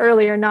said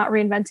earlier, not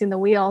reinventing the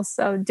wheel.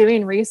 So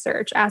doing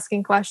research,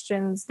 asking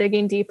questions,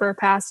 digging deeper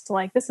past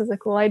like, this is a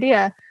cool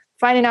idea,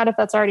 finding out if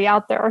that's already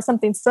out there or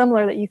something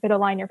similar that you could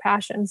align your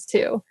passions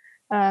to,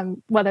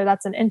 whether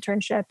that's an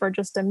internship or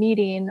just a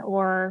meeting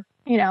or,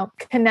 you know,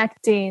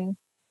 connecting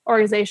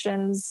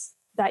organizations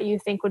that you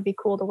think would be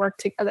cool to work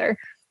together,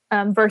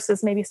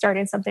 versus maybe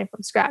starting something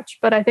from scratch.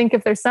 But I think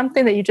if there's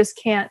something that you just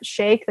can't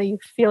shake, that you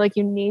feel like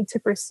you need to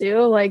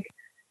pursue, like,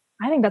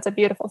 I think that's a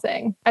beautiful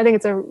thing. I think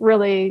it's a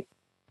really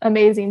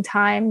amazing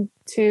time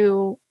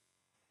to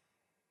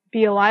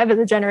be alive as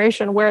a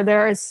generation where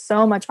there is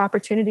so much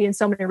opportunity and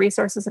so many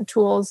resources and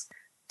tools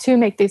to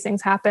make these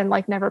things happen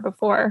like never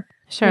before.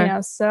 Sure. You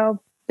know,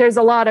 so there's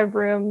a lot of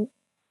room,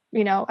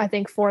 you know, I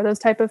think for those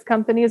type of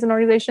companies and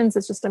organizations.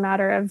 It's just a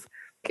matter of,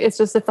 it's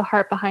just if the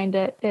heart behind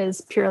it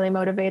is purely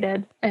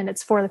motivated and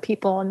it's for the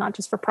people and not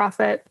just for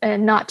profit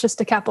and not just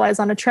to capitalize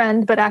on a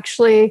trend, but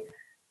actually,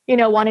 you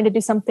know, wanting to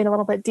do something a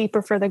little bit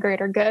deeper for the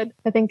greater good.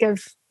 I think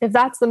if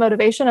that's the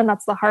motivation and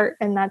that's the heart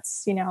and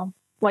that's, you know,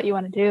 what you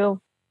want to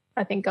do,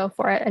 I think go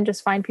for it and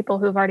just find people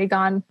who've already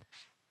gone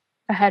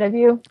ahead of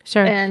you.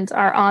 Sure. And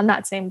are on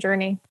that same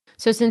journey.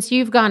 So since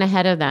you've gone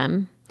ahead of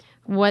them,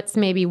 what's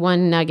maybe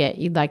one nugget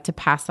you'd like to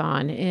pass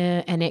on?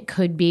 And it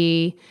could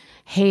be,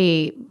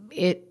 hey,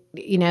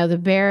 you know, the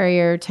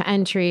barrier to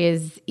entry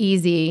is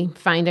easy.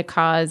 Find a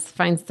cause,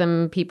 find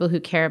some people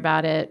who care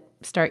about it,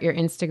 start your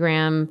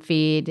Instagram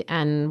feed,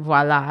 and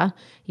voila,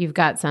 you've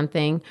got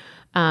something.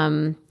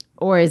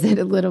 Or is it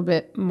a little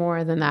bit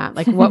more than that?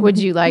 Like, what would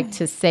you like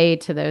to say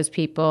to those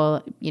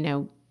people? You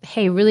know,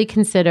 hey, really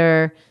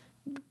consider,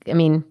 I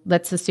mean,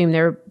 let's assume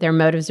their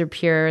motives are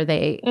pure.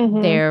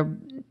 They're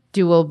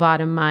dual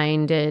bottom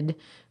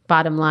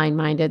line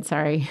minded.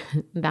 Sorry.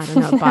 I don't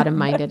know what bottom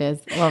minded is.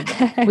 Well,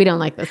 we don't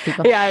like those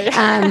people.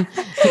 Yeah.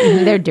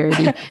 They're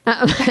dirty.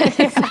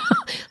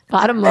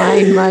 Bottom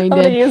line minded.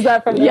 I'm gonna use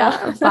that from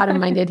now. Bottom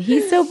minded.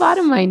 He's so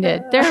bottom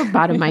minded. There are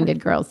bottom minded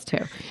girls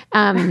too.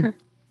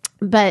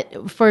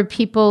 But for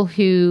people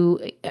who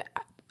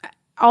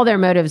all their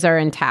motives are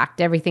intact,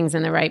 everything's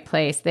in the right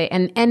place.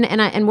 And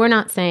we're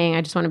not saying,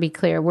 I just want to be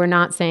clear, we're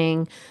not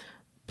saying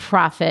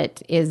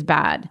profit is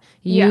bad.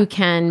 You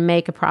can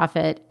make a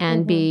profit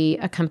and be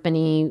a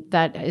company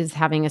that is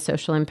having a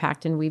social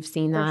impact. And we've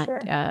seen that.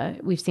 Sure.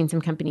 We've seen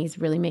some companies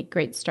really make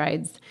great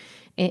strides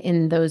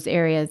in those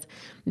areas.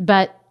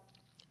 But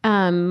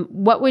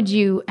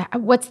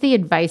what's the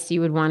advice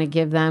you would want to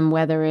give them,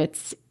 whether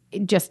it's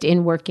just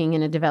in working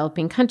in a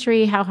developing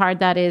country, how hard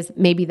that is?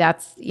 Maybe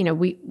that's, you know,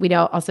 we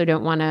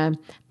don't want to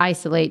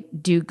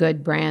isolate do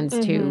good brands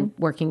to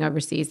working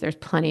overseas. There's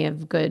plenty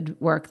of good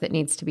work that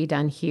needs to be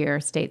done here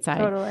stateside.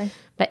 Totally.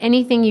 But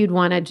anything you'd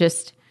want to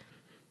just,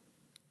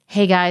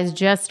 hey guys,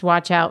 just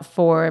watch out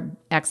for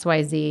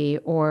XYZ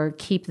or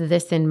keep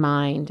this in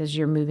mind as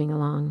you're moving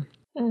along.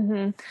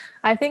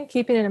 I think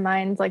keeping it in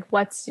mind, like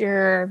what's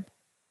your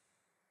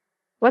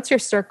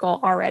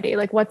circle already?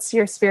 Like what's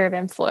your sphere of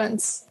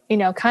influence? You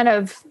know, kind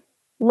of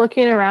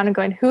looking around and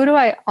going, who do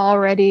I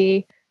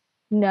already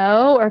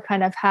know or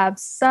kind of have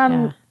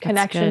some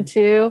connection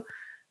to,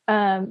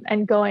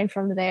 and going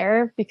from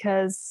there.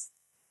 Because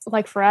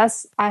like for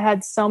us, I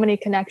had so many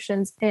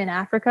connections in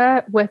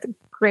Africa with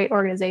great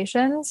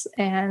organizations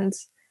and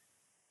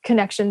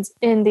connections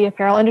in the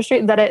apparel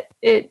industry that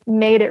it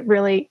made it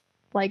really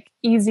like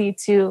easy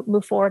to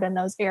move forward in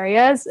those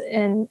areas.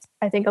 And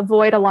I think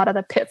avoid a lot of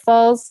the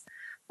pitfalls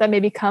that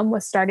maybe come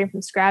with starting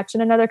from scratch in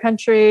another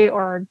country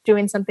or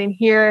doing something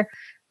here.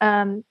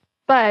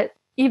 But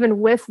even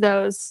with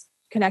those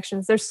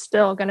connections, there's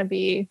still going to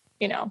be,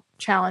 you know,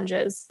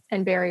 challenges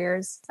and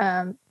barriers.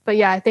 But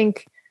yeah, I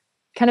think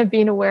kind of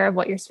being aware of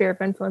what your sphere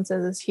of influence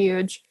is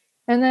huge.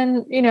 And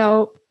then, you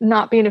know,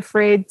 not being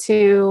afraid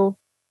to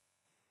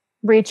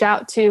reach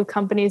out to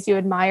companies you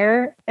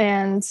admire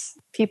and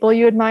people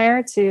you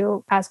admire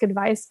to ask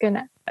advice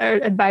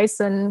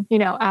and, you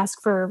know,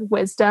 ask for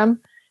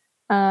wisdom.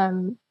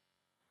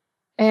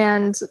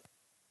 And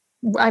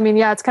I mean,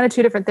 yeah, it's kind of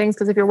two different things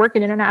because if you're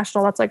working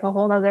international, that's like a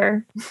whole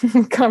other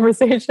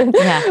conversation.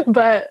 Yeah.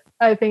 But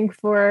I think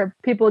for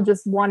people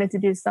just wanting to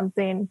do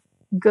something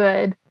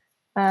good,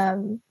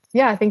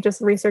 I think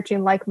just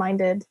researching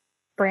like-minded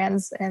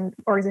brands and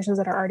organizations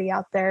that are already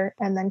out there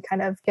and then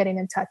kind of getting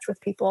in touch with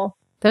people.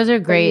 Those are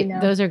great. You know.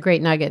 Those are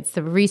great nuggets.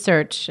 The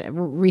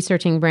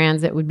researching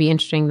brands that would be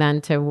interesting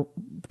then to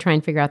try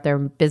and figure out their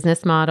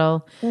business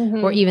model,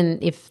 or even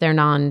if they're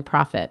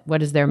nonprofit,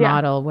 what is their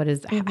model? What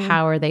is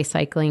how are they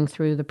cycling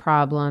through the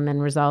problem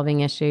and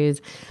resolving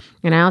issues?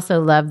 And I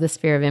also love the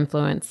sphere of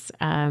influence.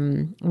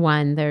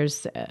 One,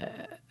 there's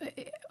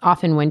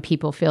often when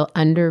people feel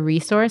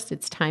under-resourced,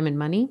 it's time and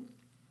money,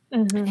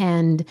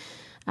 and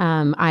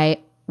I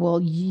will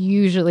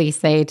usually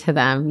say to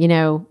them, you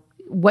know,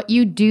 what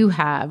you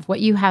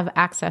have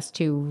access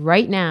to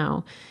right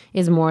now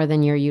is more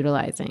than you're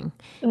utilizing.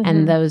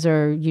 And those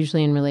are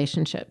usually in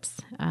relationships.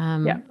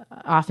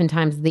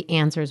 Oftentimes the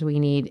answers we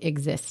need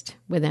exist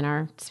within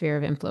our sphere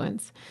of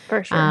influence.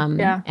 For sure.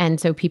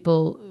 And so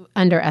people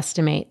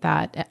underestimate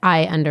that.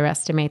 I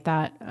underestimate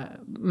that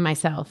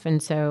myself,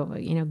 and so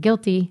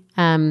guilty.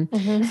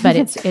 But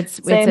it's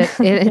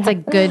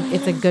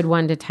a good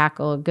one to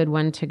tackle, a good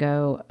one to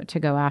go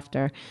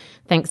after.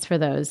 Thanks for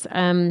those.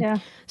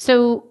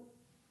 So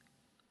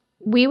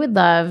we would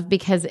love,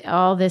 because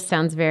all this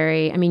sounds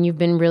very. I mean, you've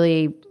been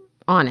really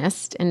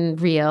honest and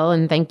real,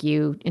 and thank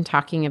you in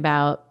talking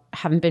about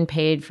haven't been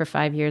paid for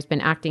 5 years,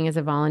 been acting as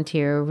a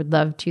volunteer. Would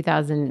love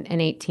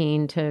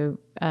 2018 to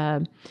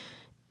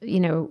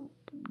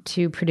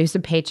to produce a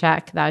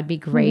paycheck. That would be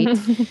great.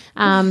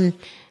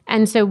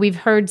 And so we've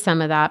heard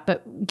some of that,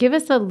 but give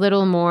us a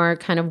little more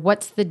kind of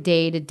what's the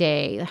day to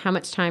day? How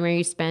much time are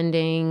you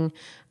spending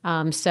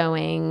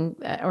sewing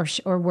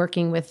or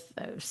working with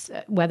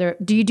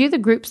do you do the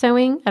group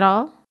sewing at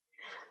all?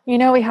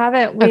 We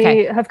haven't.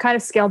 We have kind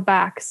of scaled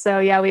back. So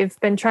yeah, we've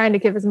been trying to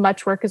give as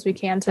much work as we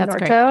can to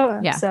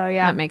Norto. Yeah. So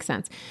yeah, that makes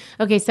sense.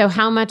 Okay. So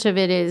how much of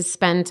it is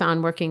spent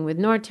on working with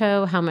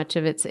Norto? How much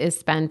of it is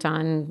spent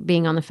on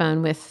being on the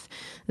phone with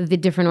the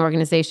different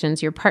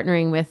organizations you're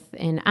partnering with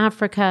in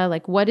Africa?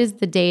 Like, what is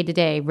the day to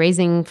day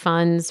raising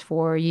funds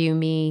for you,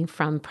 me,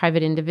 from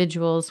private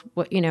individuals?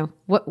 What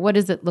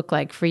does it look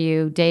like for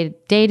you day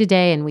to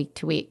day and week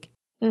to week?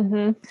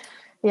 Mm-hmm.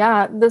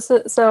 Yeah.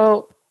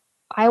 So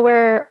I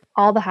wear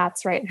all the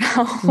hats right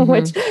now,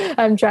 which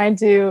I'm trying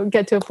to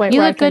get to a point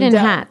where I can... You look good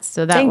in hats,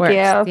 so that works.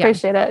 Thank you.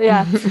 Appreciate it.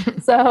 Yeah.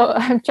 So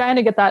I'm trying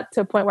to get that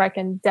to a point where I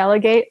can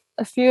delegate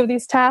a few of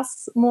these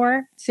tasks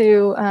more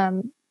to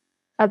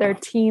other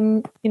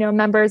team,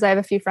 members. I have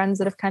a few friends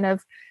that have kind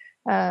of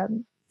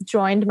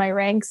joined my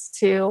ranks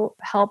to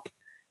help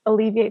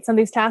alleviate some of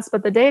these tasks.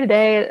 But the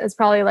day-to-day is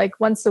probably like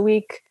once a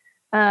week.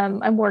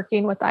 I'm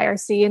working with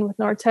IRC and with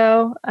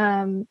Norto.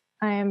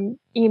 I'm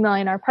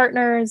emailing our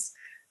partners,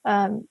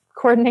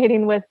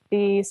 coordinating with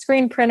the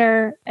screen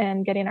printer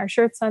and getting our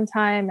shirts on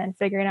time and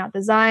figuring out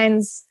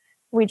designs.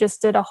 We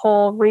just did a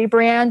whole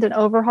rebrand and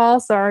overhaul.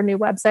 So our new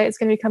website is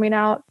going to be coming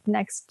out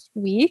next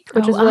week,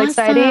 which is really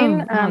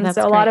exciting.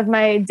 So a lot of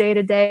my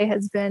day-to-day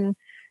has been,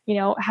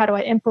 how do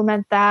I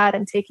implement that,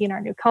 and taking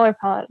our new color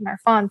palette and our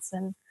fonts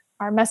and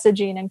our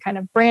messaging and kind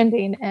of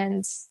branding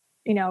and,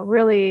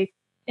 really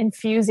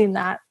infusing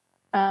that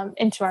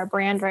into our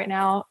brand right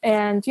now.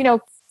 And,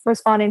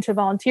 responding to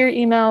volunteer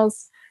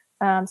emails.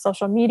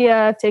 Social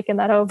media, I've taken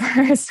that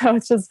over. So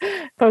it's just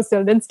posted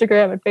on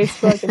Instagram and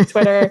Facebook and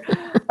Twitter,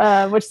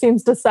 which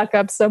seems to suck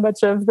up so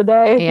much of the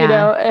day,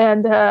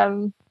 and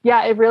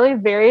it really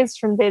varies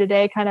from day to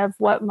day, kind of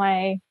what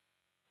my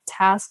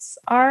tasks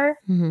are,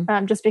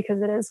 just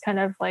because it is kind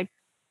of like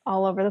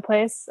all over the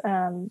place.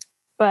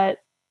 But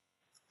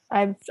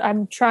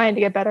I'm trying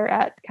to get better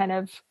at kind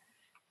of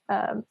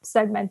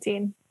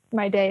segmenting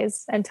my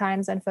days and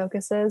times and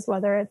focuses,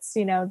 whether it's,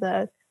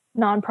 the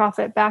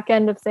nonprofit back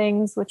end of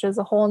things, which is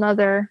a whole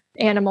nother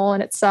animal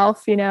in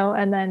itself,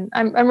 and then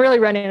I'm really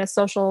running a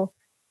social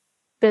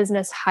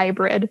business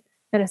hybrid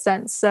in a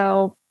sense.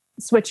 So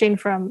switching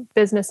from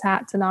business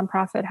hat to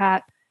nonprofit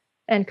hat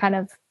and kind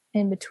of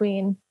in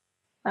between,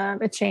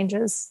 it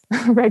changes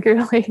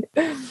regularly.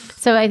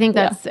 So I think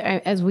that's,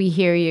 as we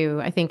hear you,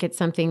 I think it's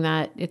something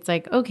that it's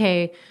like,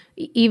 okay,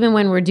 even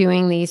when we're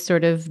doing these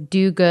sort of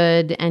do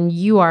good, and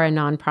you are a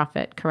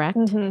nonprofit, correct?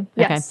 Mm-hmm.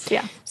 Yes. Okay.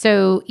 Yeah.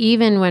 So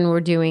even when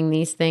we're doing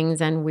these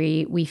things and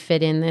we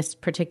fit in this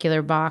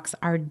particular box,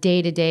 our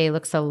day-to-day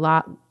looks a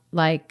lot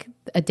like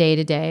a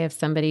day-to-day of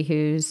somebody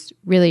who's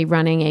really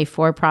running a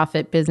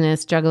for-profit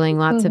business, juggling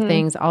lots of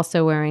things,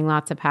 also wearing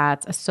lots of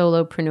hats, a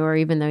solopreneur,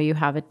 even though you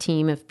have a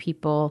team of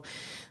people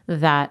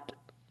that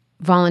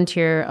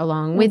volunteer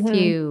along with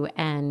you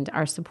and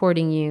are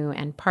supporting you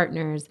and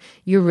partners.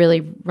 You're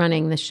really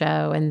running the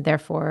show, and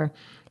therefore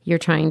you're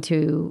trying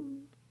to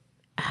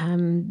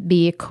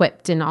be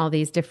equipped in all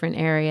these different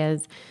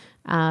areas.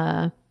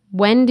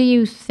 When do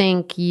you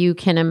think you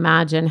can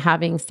imagine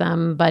having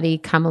somebody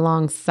come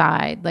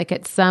alongside? Like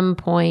at some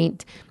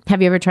point, have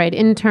you ever tried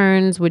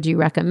interns? Would you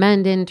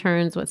recommend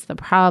interns? What's the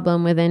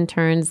problem with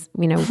interns?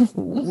 There's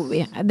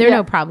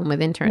no problem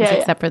with interns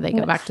except for they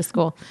go back to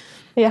school.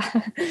 Yeah.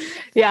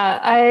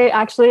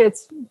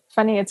 It's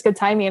funny. It's good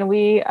timing.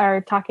 We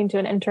are talking to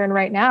an intern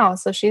right now.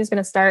 So she's going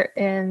to start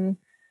in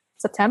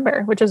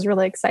September, which is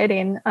really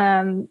exciting.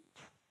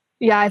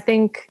 I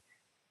think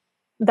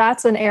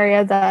that's an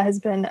area that has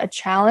been a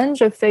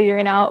challenge of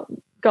figuring out,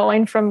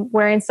 going from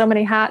wearing so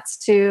many hats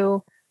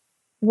to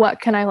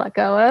what can I let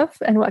go of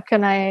and what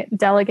can I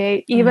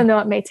delegate, even though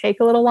it may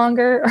take a little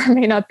longer or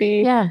may not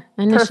be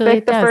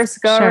perfect the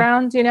first go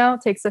around,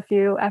 it takes a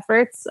few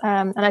efforts.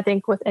 And I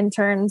think with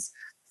interns,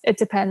 it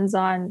depends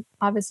on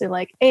obviously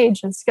like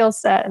age and skill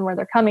set and where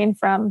they're coming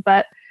from.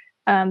 But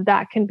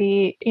that can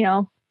be,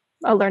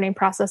 a learning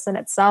process in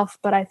itself.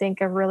 But I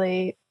think a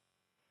really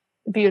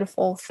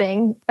beautiful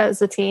thing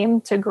as a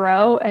team to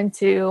grow and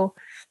to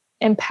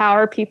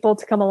empower people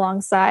to come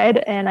alongside.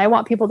 And I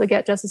want people to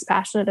get just as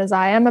passionate as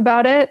I am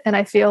about it. And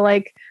I feel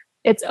like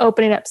it's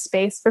opening up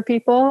space for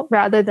people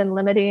rather than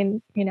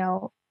limiting,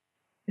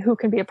 who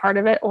can be a part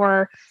of it,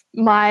 or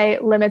my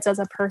limits as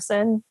a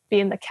person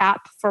being the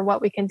cap for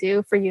what we can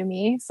do for you,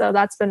 me. So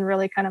that's been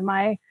really kind of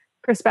my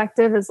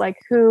perspective, is like,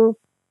 who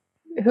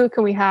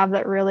can we have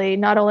that really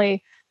not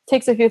only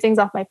takes a few things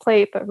off my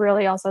plate, but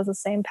really also has the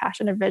same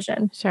passion and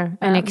vision. Sure.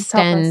 And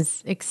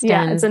extends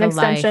yeah, it's an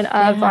extension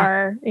life. of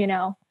our,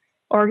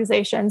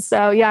 organization.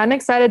 So yeah, I'm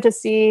excited to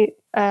see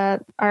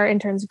our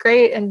intern's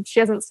great, and she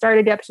hasn't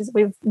started yet, but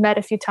we've met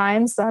a few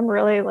times. So I'm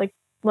really like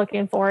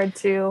looking forward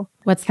to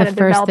what's the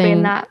first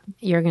thing that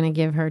you're going to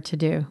give her to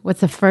do?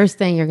 What's the first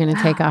thing you're going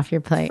to take off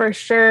your plate? For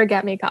sure,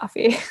 get me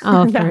coffee.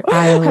 Oh, no,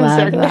 I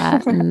love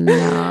that.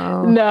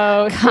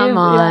 No, come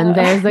on.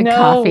 There's a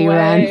coffee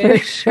run for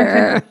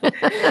sure.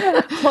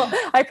 Well,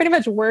 I pretty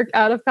much work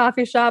out of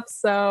coffee shops.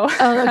 So,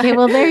 okay.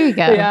 Well, there you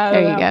go. Yeah,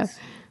 there you go.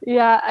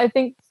 Yeah. I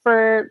think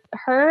for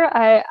her,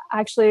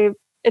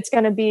 it's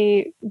going to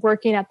be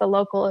working at the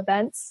local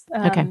events,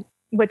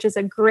 which is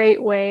a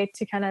great way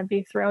to kind of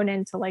be thrown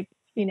into like,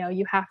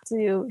 you have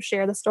to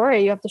share the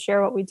story. You have to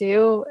share what we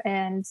do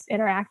and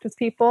interact with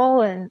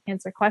people and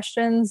answer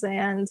questions.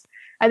 And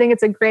I think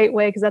it's a great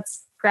way, because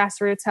that's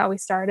grassroots how we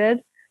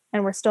started,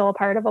 and we're still a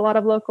part of a lot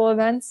of local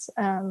events.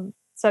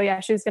 So yeah,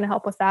 she's going to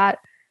help with that.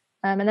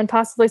 And then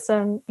possibly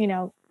some,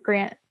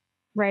 grant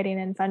writing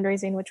and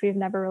fundraising, which we've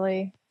never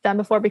really done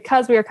before,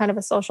 because we are kind of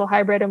a social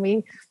hybrid, and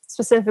we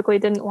specifically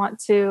didn't want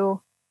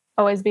to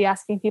always be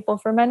asking people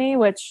for money,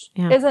 which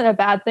isn't a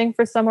bad thing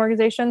for some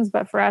organizations,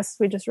 but for us,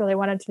 we just really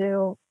wanted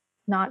to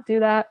not do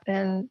that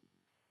and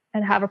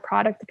have a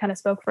product that kind of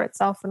spoke for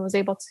itself and was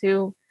able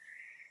to,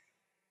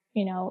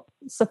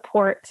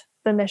 support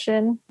the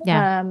mission.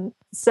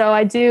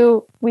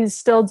 So we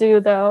still do,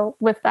 though,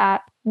 with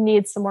that,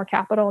 need some more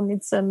capital,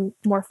 need some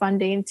more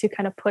funding to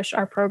kind of push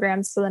our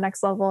programs to the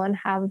next level and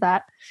have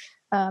that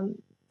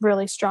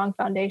really strong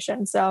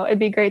foundation. So it'd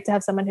be great to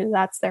have someone who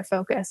that's their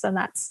focus, and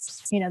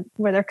that's,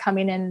 where they're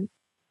coming in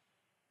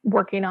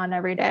working on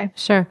every day.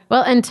 Sure.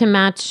 Well, and to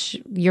match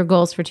your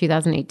goals for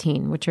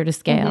 2018, which are to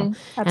scale.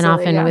 And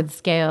often with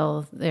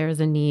scale, there's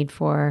a need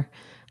for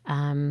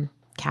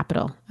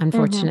capital,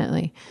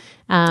 unfortunately.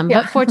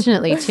 But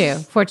fortunately too,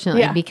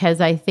 because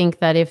I think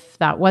that if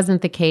that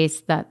wasn't the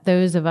case, that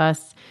those of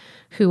us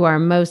who are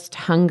most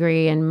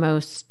hungry and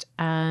most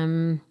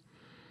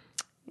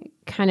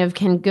kind of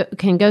can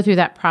go through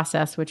that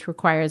process, which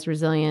requires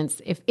resilience.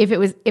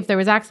 If there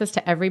was access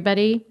to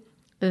everybody,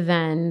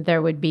 then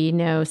there would be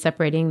no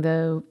separating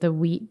the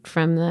wheat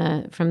from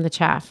the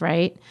chaff,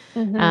 right?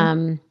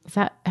 Is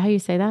that how you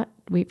say that?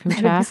 Wheat from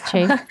chaff?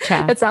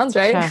 Chaff. It sounds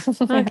right.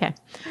 Chaff. Okay.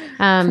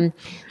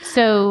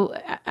 So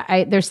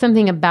there's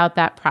something about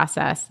that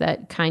process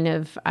that kind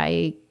of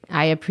I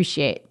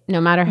appreciate,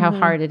 no matter how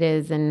hard it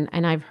is. And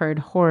I've heard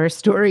horror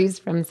stories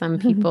from some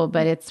people,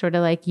 but it's sort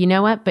of like, you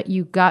know what, but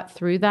you got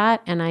through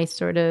that. And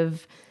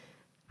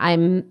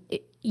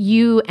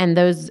you and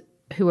those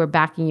who are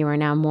backing you are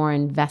now more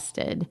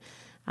invested,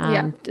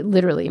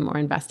 literally more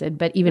invested,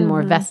 but even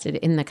more vested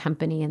in the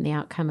company and the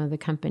outcome of the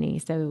company.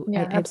 So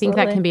I think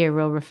that can be a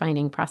real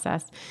refining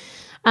process.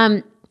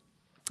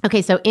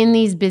 Okay. So in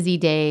these busy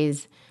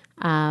days,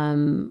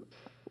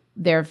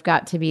 there've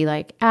got to be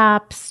like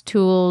apps,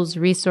 tools,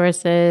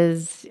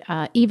 resources,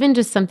 even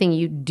just something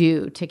you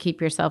do to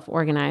keep yourself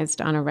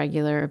organized on a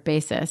regular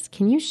basis.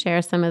 Can you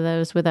share some of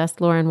those with us,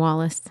 Lauren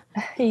Wallace?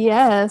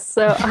 Yes.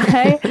 So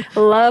I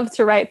love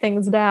to write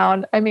things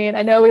down. I mean,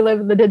 I know we live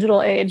in the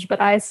digital age, but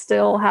I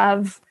still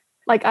have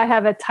I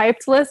have a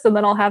typed list, and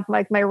then I'll have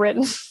like my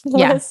written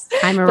list.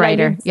 I'm a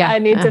writer. I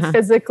need to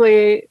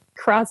physically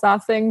cross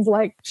off things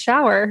like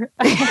shower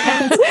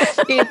and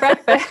eat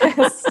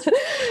breakfast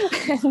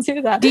and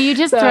do that. Do you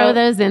just throw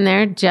those in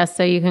there just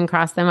so you can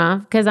cross them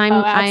off? Because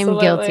I'm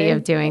guilty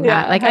of doing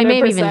that. Like 100%. I may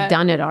have even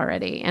done it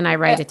already, and I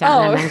write it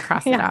down and then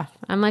cross it off.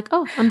 I'm like,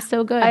 oh, I'm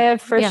so good. I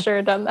have for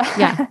sure done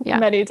that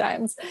many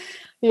times.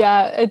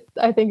 Yeah,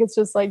 I think it's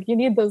just like you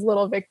need those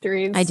little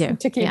victories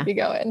to keep you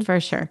going. For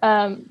sure.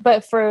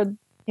 But for,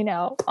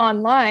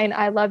 online,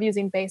 I love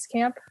using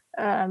Basecamp.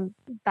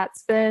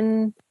 That's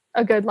been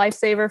a good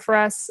lifesaver for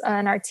us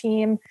and our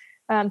team,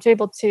 to be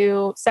able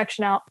to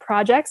section out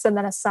projects and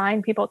then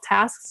assign people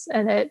tasks.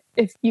 And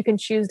if you can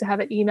choose to have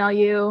it email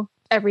you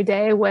every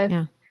day with,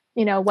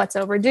 what's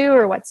overdue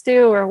or what's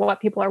due or what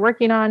people are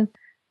working on.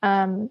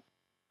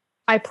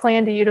 I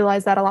plan to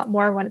utilize that a lot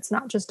more when it's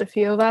not just a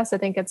few of us. I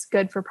think it's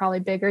good for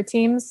probably bigger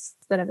teams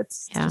than if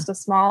it's just a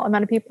small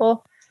amount of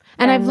people.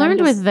 And I've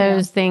learned with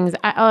those things,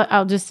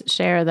 I'll just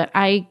share that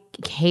I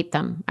hate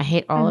them. I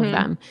hate all of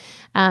them.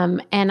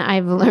 And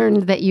I've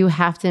learned that you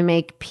have to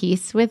make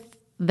peace with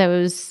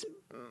those,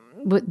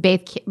 with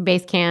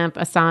Basecamp,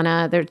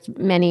 Asana. There's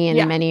many,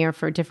 and many are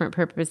for different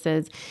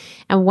purposes.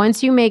 And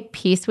once you make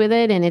peace with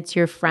it, and it's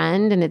your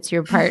friend and it's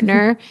your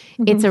partner,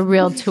 it's a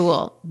real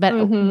tool. But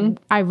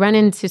I run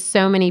into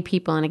so many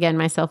people, and again,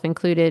 myself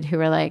included, who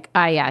are like,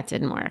 it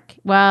didn't work.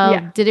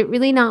 Well, did it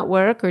really not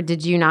work? Or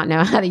did you not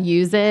know how to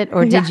use it?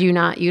 Or did you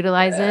not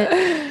utilize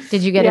it?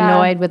 Did you get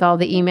annoyed with all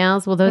the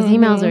emails? Well, those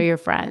emails are your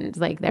friends.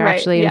 Like they're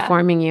actually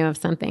informing you of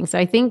something. So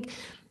I think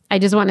I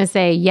just want to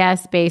say,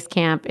 yes,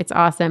 Basecamp, it's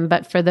awesome.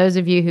 But for those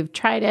of you who've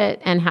tried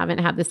it and haven't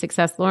had the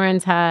success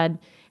Lauren's had,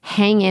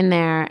 hang in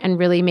there and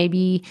really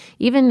maybe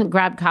even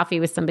grab coffee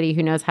with somebody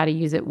who knows how to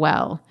use it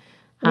well.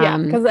 Yeah,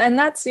 because and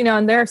that's,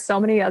 and there are so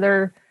many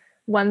other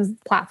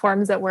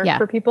platforms that work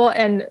for people.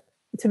 And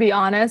to be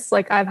honest,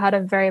 like I've had a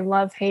very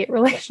love-hate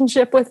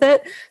relationship with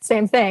it.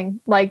 Same thing.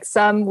 Like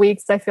some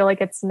weeks I feel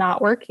like it's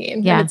not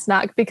working. Yeah. And it's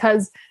not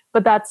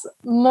but that's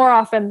more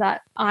often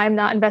that I'm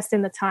not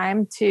investing the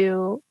time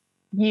to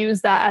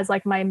use that as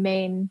like my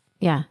main,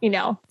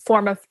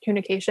 form of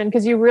communication.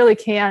 Because you really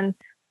can,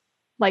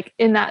 like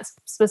in that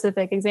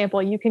specific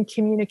example, you can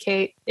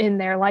communicate in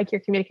there like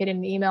you're communicating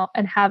an email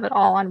and have it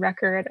all on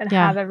record and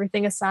have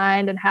everything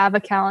assigned and have a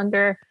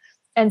calendar.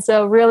 And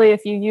so really,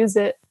 if you use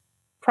it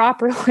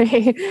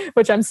properly,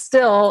 which I'm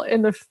still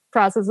in the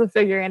process of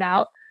figuring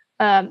out,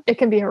 it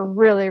can be a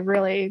really,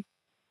 really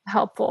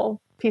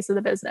helpful piece of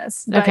the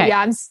business. But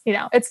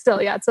it's still,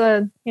 it's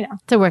a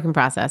work in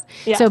process.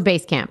 Yeah. So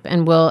Basecamp,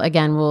 and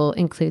we'll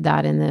include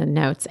that in the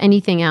notes.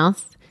 Anything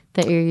else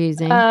that you're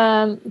using?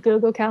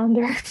 Google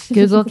Calendar.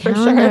 Google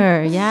Calendar.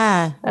 Sure.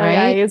 Yeah. Right.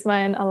 I use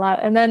mine a lot.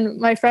 And then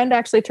my friend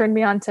actually turned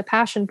me on to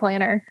Passion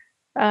Planner,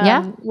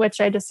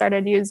 which I just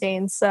started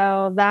using.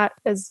 So that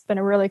has been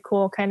a really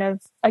cool kind of,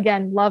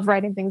 again, love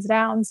writing things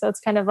down. So it's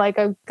kind of like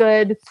a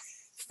good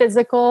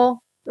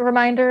physical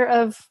reminder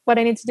of what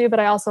I need to do.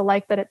 But I also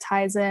like that it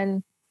ties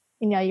in,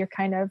 your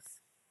kind of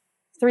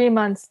 3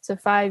 months to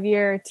 5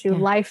 year to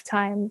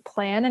lifetime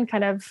plan and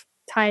kind of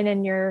tying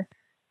in your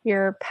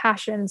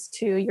passions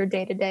to your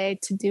day-to-day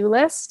to-do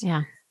list.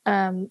 Yeah.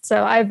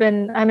 So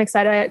I'm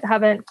excited.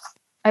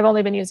 I've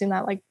only been using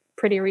that like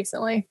pretty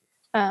recently.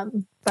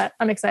 But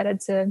I'm excited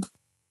to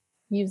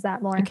use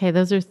that more. Okay.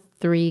 Those are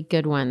 3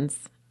 good ones.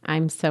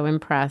 I'm so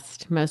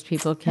impressed. Most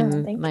people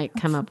can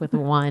come up with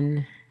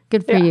one.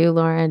 Good for you,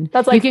 Lauren.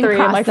 That's like you can 3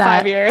 cross in like that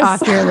 5 years.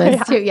 off your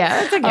list too.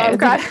 Yeah,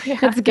 that's okay.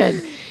 That's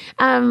good.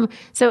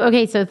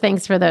 So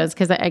thanks for those.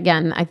 Cause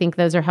again, I think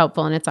those are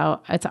helpful, and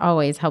it's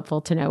always helpful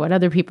to know what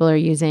other people are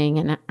using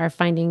and are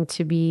finding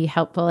to be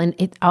helpful. And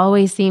it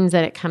always seems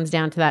that it comes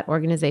down to that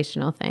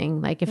organizational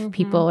thing. Like if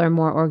people are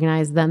more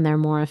organized, then they're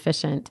more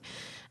efficient.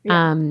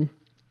 Yeah.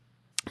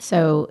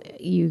 So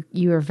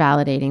you are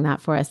validating that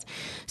for us.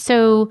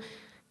 So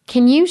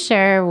can you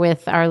share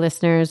with our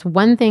listeners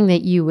one thing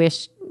that you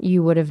wish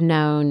you would have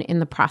known in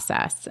the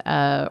process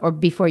or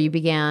before you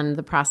began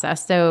the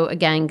process? So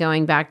again,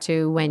 going back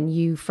to when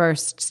you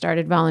first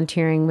started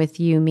volunteering with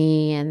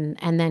YuMe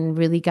and then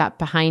really got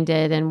behind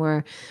it and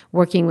were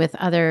working with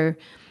other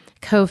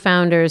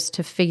co-founders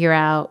to figure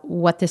out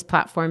what this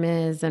platform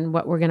is and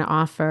what we're going to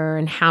offer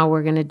and how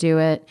we're going to do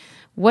it.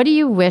 What do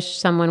you wish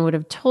someone would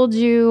have told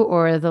you,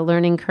 or the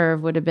learning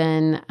curve would have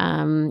been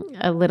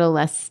a little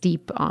less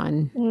steep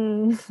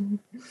on?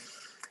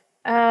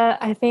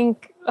 I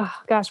think,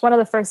 one of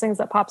the first things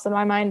that pops in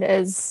my mind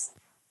is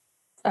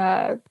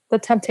the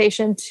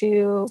temptation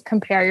to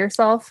compare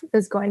yourself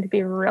is going to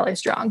be really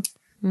strong.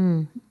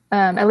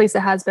 At least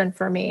it has been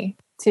for me,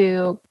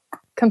 to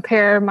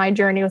compare my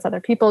journey with other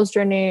people's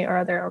journey or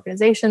other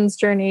organizations'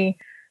 journey.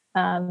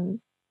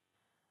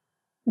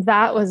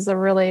 That was a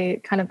really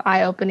kind of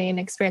eye-opening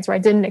experience where I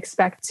didn't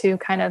expect to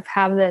kind of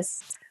have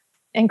this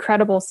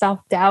incredible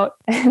self-doubt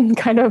and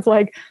kind of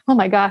like, oh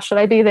my gosh, should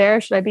I be there?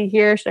 Should I be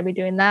here? Should I be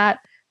doing that?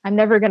 I'm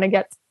never going to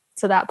get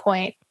to that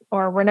point,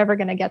 or we're never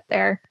going to get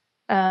there.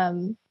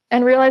 And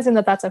realizing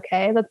that that's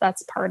okay, that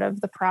that's part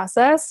of the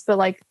process, but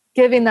like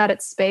giving that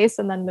its space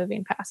and then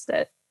moving past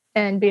it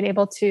and being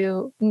able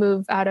to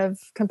move out of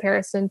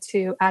comparison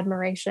to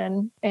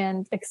admiration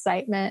and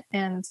excitement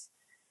and,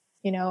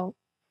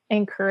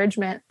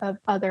 encouragement of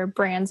other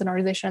brands and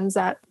organizations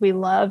that we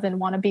love and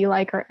want to be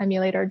like or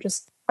emulate or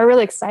just are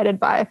really excited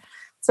by.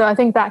 So I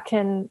think that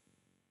can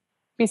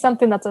be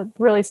something that's a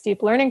really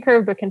steep learning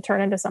curve, but can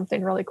turn into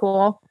something really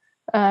cool.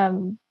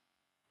 And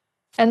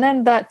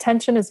then that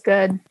tension is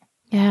good.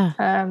 Yeah.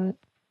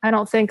 I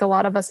don't think a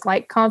lot of us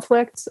like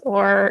conflict,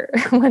 or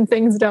when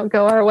things don't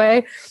go our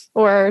way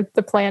or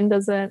the plan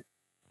doesn't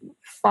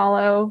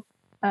follow,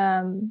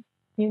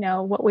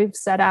 what we've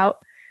set out.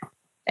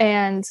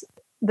 And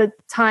the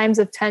times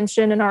of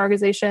tension in our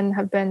organization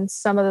have been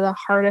some of the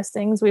hardest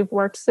things we've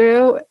worked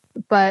through,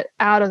 but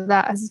out of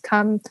that has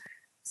come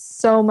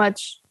so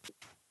much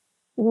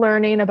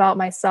learning about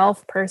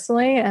myself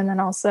personally, and then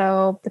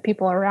also the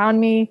people around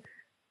me,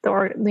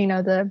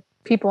 the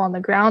people on the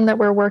ground that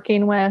we're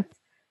working with.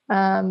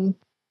 I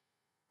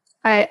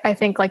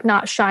think like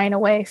not shying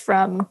away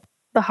from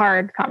the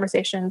hard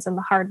conversations and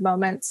the hard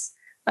moments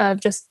of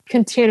just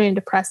continuing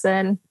to press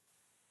in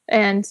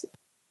and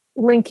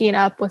linking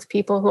up with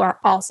people who are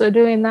also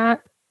doing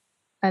that,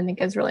 I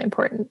think is really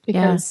important,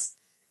 because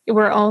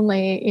we're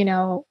only,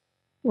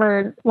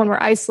 when we're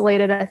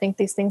isolated, I think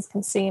these things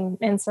can seem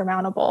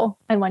insurmountable.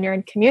 And when you're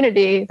in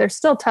community, they're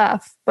still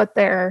tough, but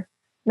they're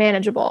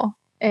manageable.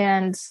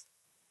 And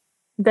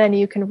then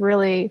you can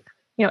really,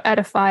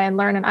 edify and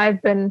learn. And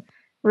I've been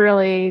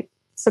really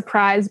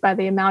surprised by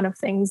the amount of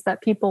things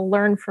that people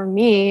learn from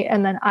me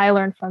and then I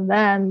learn from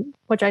them,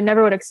 which I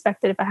never would have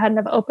expected if I hadn't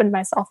have opened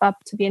myself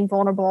up to being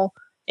vulnerable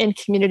in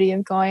community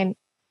and going,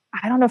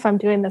 I don't know if I'm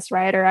doing this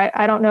right, or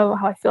I don't know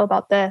how I feel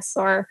about this,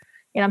 or,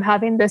 I'm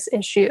having this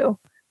issue,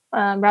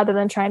 rather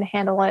than trying to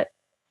handle it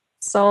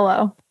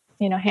solo.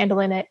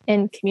 Handling it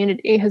in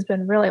community has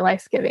been really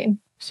life-giving.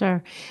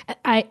 Sure.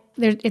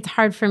 It's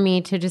hard for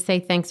me to just say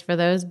thanks for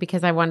those,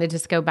 because I wanted to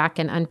just go back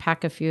and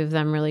unpack a few of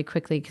them really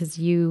quickly, because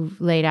you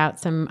laid out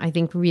some, I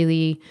think,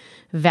 really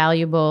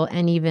valuable,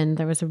 and even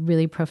there was a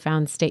really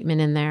profound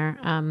statement in there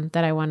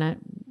that I want to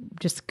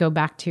just go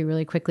back to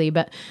really quickly.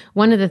 But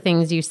one of the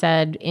things you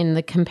said in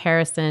the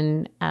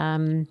comparison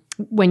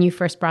when you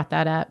first brought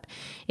that up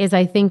is,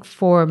 I think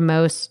for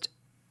most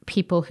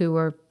people who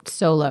are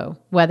solo,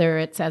 whether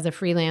it's as a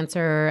freelancer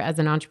or as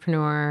an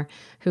entrepreneur,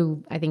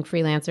 who I think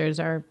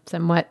freelancers are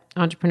somewhat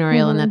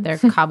entrepreneurial in that they're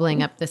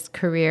cobbling up this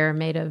career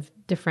made of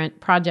different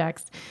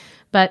projects.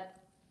 But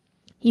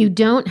you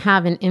don't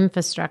have an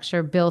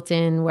infrastructure built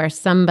in where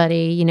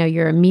somebody,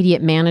 your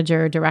immediate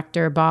manager,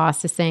 director,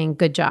 boss is saying,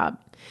 good job.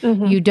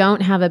 You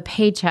don't have a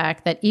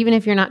paycheck that even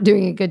if you're not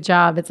doing a good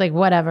job, it's like,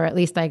 whatever, at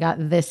least I got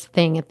this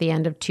thing at the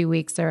end of 2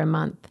 weeks or a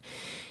month.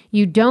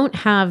 You don't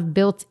have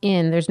built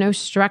in, there's no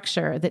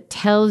structure that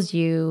tells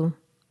you,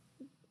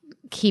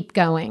 keep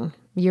going.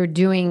 You're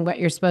doing what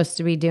you're supposed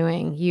to be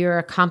doing. You're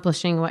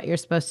accomplishing what you're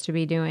supposed to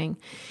be doing.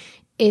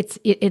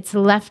 It's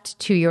left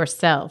to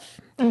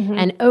yourself.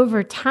 And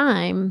over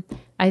time,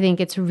 I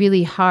think it's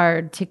really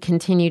hard to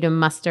continue to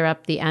muster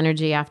up the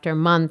energy after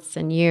months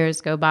and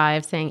years go by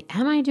of saying,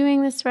 am I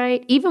doing this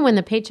right? Even when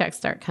the paychecks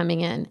start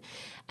coming in.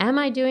 Am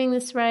I doing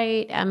this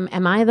right?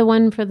 Am I the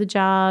one for the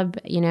job?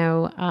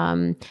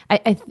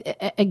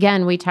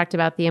 Again, we talked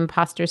about the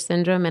imposter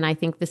syndrome, and I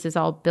think this is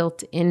all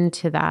built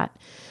into that.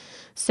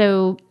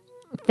 So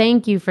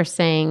thank you for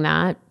saying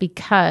that,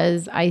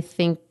 because I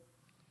think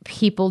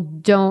people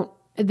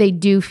they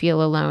do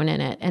feel alone in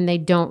it, and they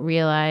don't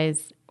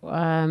realize,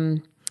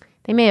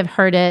 they may have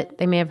heard it.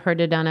 They may have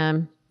heard it on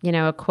a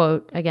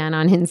quote again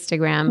on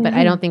Instagram, but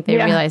I don't think they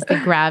realize the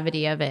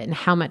gravity of it and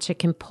how much it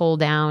can pull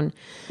down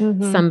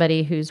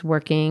somebody who's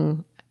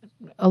working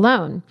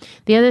alone.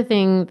 The other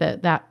thing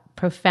that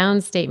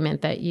profound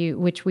statement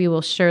which we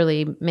will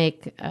surely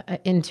make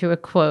into a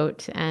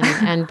quote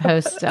and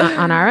post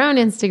on our own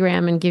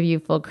Instagram and give you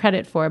full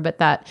credit for, but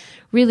that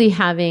really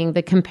having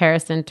the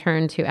comparison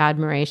turn to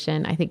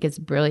admiration, I think is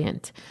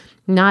brilliant.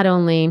 Not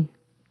only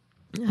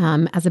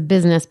as a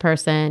business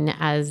person,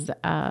 as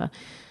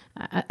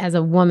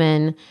a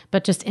woman,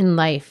 but just in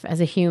life as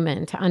a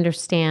human, to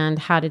understand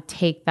how to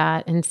take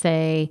that and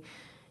say,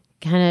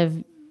 kind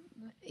of,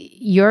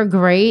 you're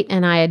great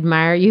and I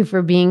admire you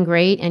for being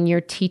great and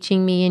you're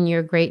teaching me in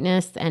your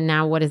greatness. And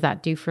now what does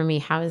that do for me?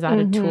 How is that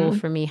a tool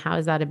for me? How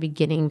is that a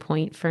beginning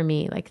point for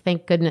me? Like,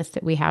 thank goodness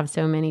that we have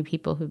so many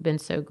people who've been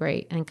so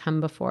great and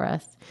come before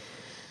us.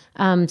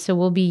 So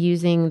we'll be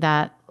using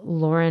that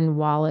Lauren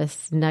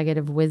Wallace nugget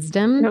of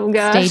wisdom. Oh,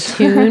 gosh. Stay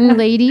tuned,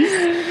 ladies.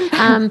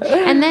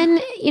 And then,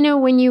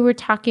 when you were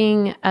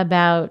talking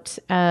about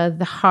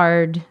the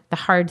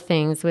hard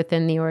things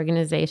within the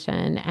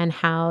organization and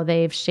how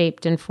they've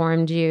shaped and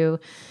formed you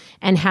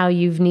and how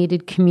you've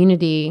needed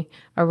community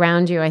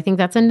around you, I think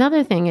that's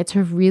another thing. It's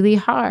really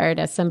hard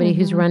as somebody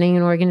who's running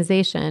an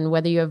organization,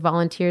 whether you have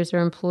volunteers or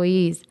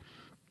employees,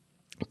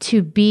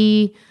 to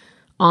be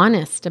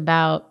honest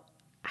about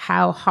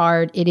how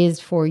hard it is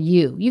for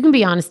you. You can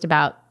be honest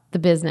about the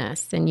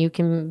business and you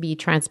can be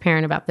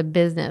transparent about the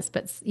business,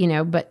 but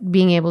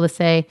being able to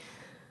say,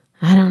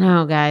 I don't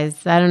know,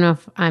 guys, I don't know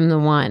if I'm the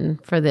one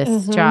for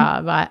this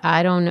job.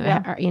 I don't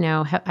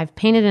know, I've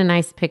painted a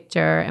nice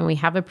picture and we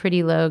have a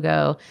pretty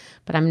logo,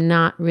 but I'm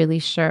not really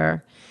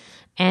sure.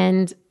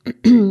 And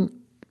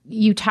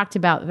you talked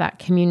about that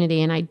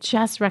community, and I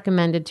just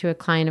recommended to a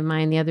client of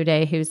mine the other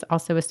day who's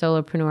also a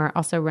solopreneur,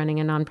 also running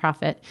a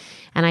nonprofit.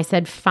 And I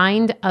said,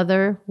 find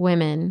other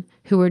women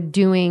who are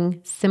doing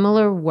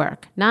similar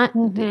work. I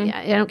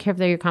don't care if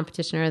they're your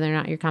competition or they're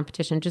not your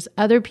competition, just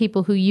other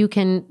people who you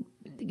can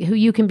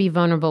be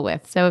vulnerable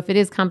with. So if it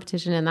is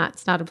competition and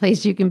that's not a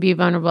place you can be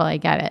vulnerable, I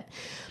get it.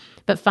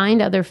 But find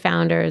other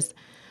founders,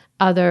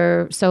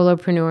 other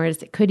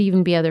solopreneurs, it could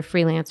even be other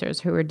freelancers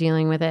who are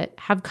dealing with it.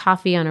 Have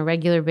coffee on a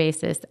regular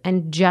basis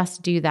and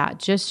just do that.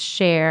 Just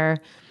share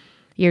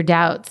your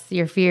doubts,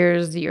 your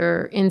fears,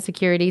 your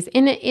insecurities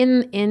in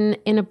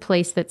a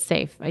place that's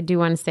safe. I do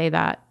want to say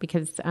that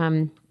because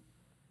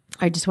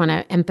I just want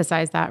to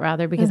emphasize that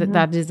rather because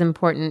that is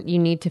important. You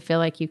need to feel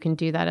like you can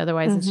do that.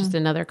 Otherwise, it's just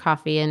another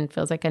coffee and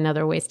feels like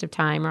another waste of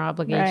time or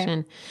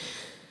obligation.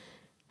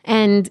 Right.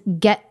 And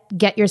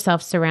get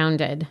yourself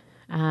surrounded.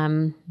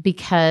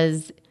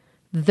 Because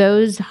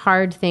those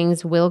hard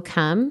things will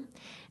come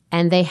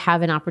and they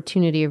have an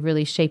opportunity of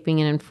really shaping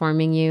and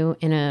informing you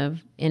in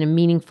a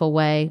meaningful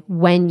way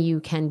when you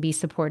can be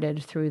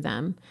supported through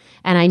them.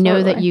 And I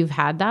know that you've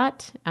had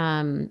that.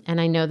 And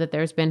I know that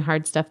there's been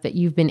hard stuff that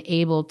you've been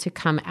able to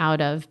come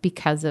out of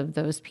because of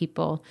those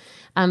people.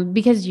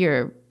 Because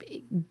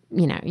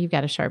you've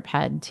got a sharp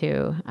head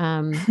too.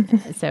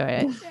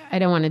 So I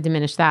don't want to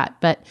diminish that,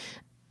 but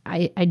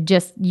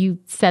you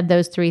said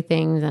those three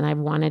things and I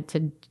wanted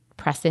to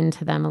press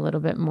into them a little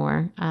bit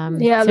more.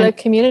 The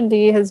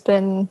community has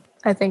been,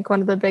 I think,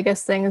 one of the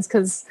biggest things,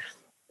 because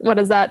what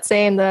is that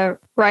saying? The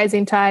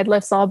rising tide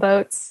lifts all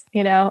boats,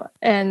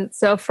 And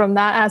so from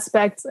that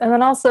aspect, and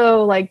then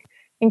also like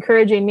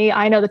encouraging me,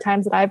 I know the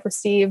times that I've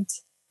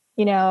received,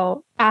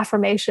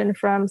 affirmation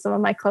from some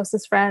of my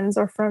closest friends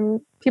or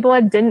from people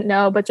I didn't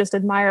know, but just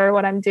admire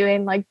what I'm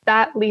doing. Like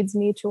that leads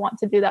me to want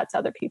to do that to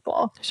other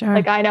people. Sure.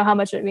 Like I know how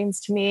much it means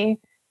to me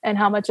and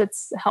how much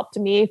it's helped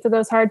me through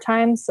those hard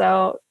times.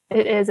 So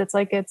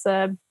it's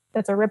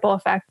a ripple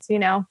effect,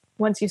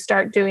 once you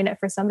start doing it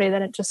for somebody,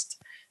 then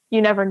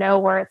you never know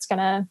where it's going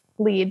to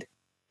lead.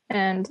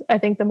 And I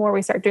think the more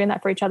we start doing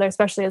that for each other,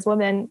 especially as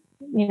women,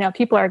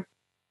 people are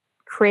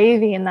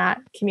craving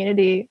that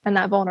community and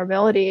that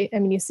vulnerability. I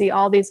mean, you see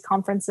all these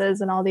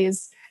conferences and all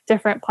these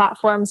different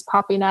platforms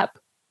popping up,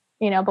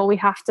 but we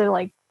have to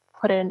like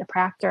put it into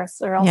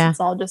practice, or else it's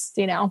all just,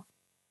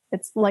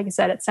 it's like you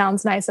said, it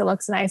sounds nice, it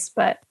looks nice,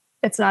 but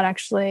it's not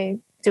actually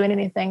doing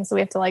anything. So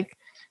we have to like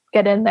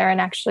get in there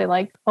and actually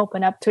like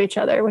open up to each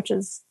other, which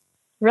is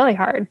really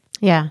hard.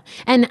 Yeah.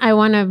 And I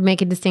want to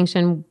make a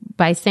distinction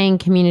by saying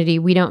community.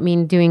 We don't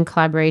mean doing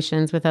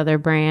collaborations with other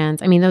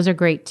brands. I mean, those are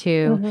great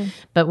too,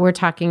 but we're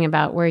talking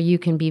about where you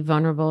can be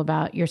vulnerable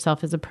about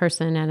yourself as a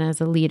person and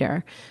as a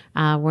leader.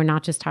 We're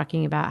not just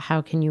talking about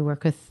how can you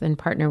work with and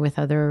partner with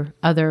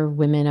other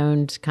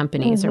women-owned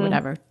companies or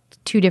whatever.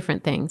 Two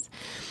different things.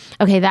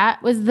 Okay,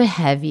 that was the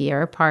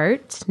heavier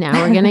part. Now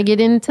we're going to get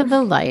into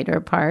the lighter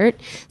part.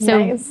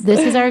 So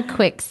This is our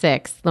quick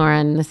six,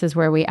 Lauren. This is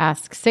where we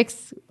ask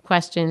 6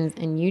 questions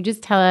and you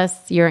just tell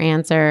us your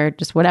answer,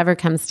 just whatever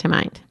comes to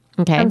mind.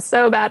 Okay. I'm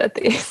so bad at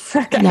these.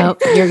 Okay. Nope,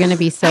 you're going to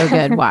be so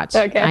good. Watch.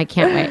 Okay. I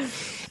can't wait.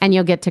 And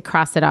you'll get to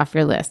cross it off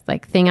your list.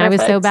 Like thing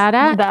Perfect. I was so bad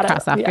at,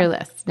 cross off your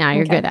list. Now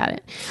you're good at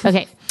it.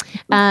 Okay.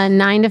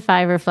 9 to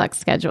 5 or flex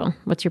schedule.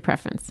 What's your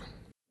preference?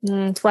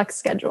 Flex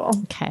schedule.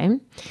 Okay.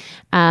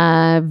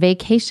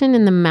 Vacation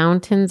in the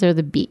mountains or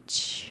the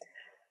beach?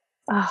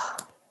 Oh,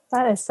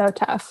 that is so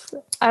tough.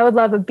 I would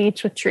love a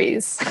beach with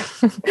trees.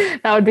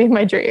 That would be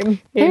my dream,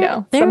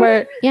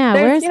 somewhere. Yeah,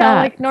 where's that?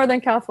 Like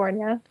Northern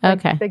California. Like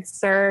okay. Big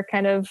Sur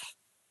kind of,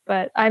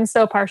 but I'm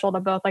so partial to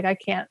both. Like I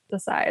can't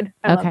decide.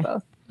 I love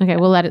both. Okay,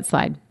 we'll let it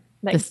slide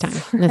this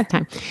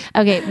time.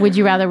 Okay, would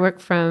you rather work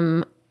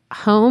from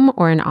home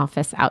or an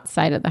office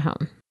outside of the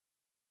home?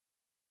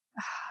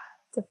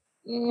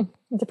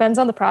 Depends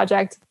on the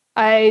project.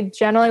 I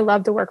generally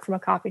love to work from a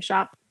coffee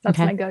shop. That's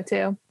my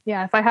go-to.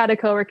 Yeah. If I had a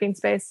co-working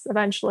space,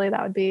 eventually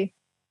that would be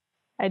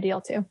ideal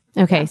too.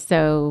 Okay.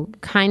 So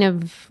kind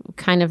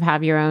of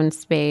have your own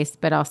space,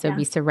 but also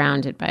be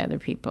surrounded by other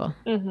people.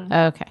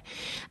 Okay.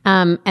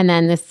 And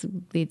then this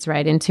leads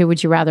right into,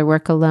 would you rather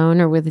work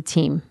alone or with a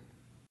team?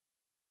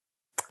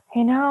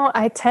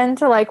 I tend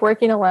to like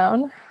working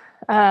alone.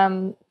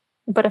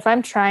 But if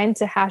I'm trying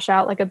to hash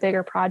out like a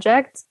bigger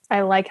project,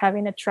 I like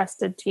having a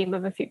trusted team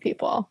of a few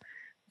people.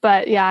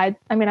 But yeah,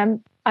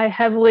 I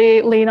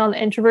heavily lean on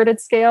the introverted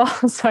scale.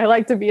 So I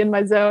like to be in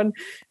my zone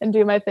and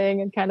do my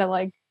thing and kind of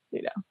like,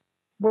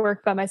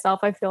 work by myself.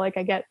 I feel like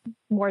I get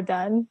more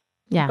done.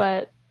 Yeah.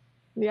 But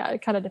yeah,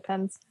 it kind of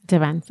depends.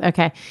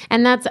 Okay.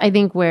 And that's, I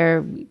think,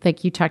 where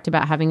like you talked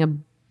about having a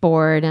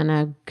board and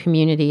a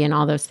community and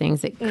all those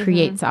things, it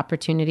creates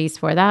opportunities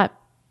for that.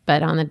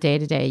 But on the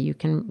day-to-day, you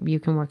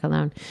can work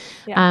alone.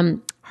 Yeah.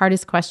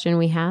 Hardest question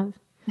we have,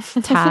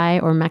 Thai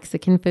or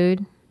Mexican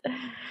food?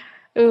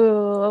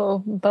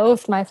 Ooh,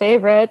 both my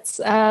favorites.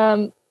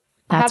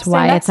 That's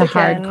why it's a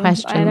hard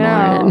question,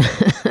 Lauren.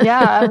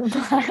 Yeah.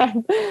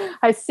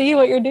 I see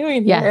what you're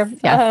doing here.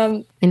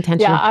 Yes.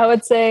 Intentional. Yeah, I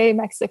would say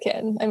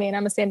Mexican. I mean,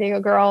 I'm a San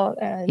Diego girl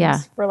and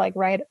we're like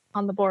right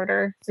on the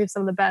border. We have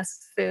some of the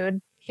best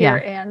food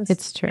here and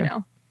it's true.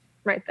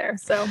 Right there.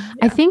 So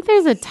I think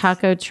there's a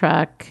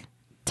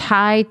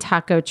Thai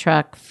taco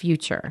truck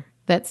future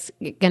that's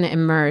going to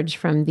emerge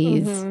from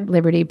these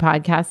Liberty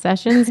podcast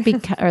sessions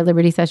or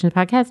Liberty Sessions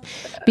podcast,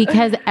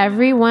 because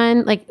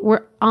everyone, like,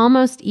 we're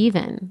almost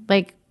even.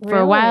 Like for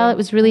a while it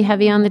was really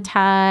heavy on the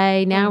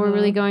Thai. Now we're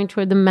really going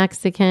toward the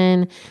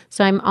Mexican.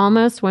 So I'm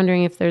almost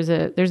wondering if there's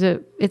a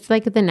it's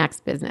like the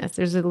next business.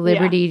 There's a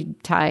Liberty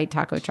Thai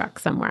taco truck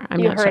somewhere.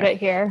 I'm not sure. You heard it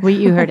here.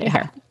 You heard it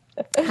here.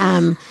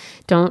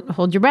 Don't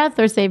hold your breath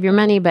or save your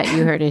money, but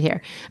you heard it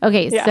here.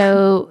 Okay.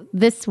 So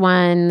this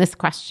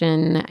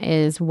question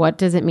is, what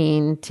does it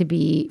mean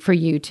for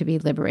you to be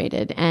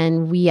liberated?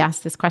 And we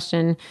ask this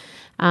question,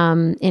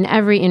 in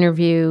every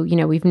interview.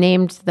 We've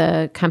named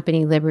the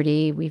company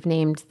Liberty. We've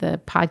named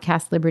the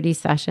podcast Liberty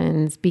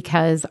Sessions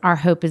because our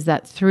hope is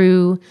that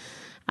through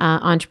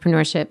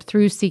entrepreneurship,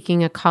 through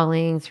seeking a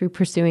calling, through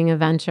pursuing a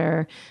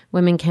venture,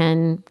 women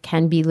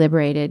can be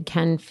liberated,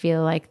 can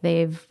feel like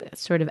they've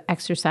sort of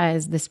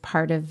exercised this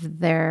part of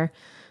their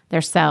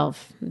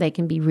self. They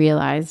can be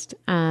realized.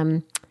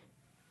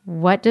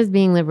 What does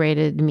being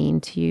liberated mean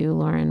to you,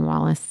 Lauren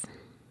Wallace?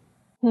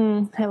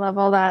 I love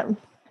all that.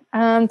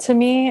 To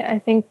me, I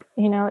think,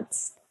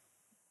 it's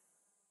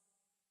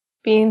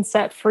being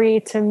set free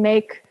to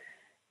make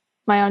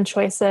my own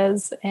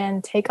choices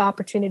and take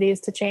opportunities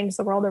to change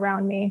the world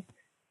around me.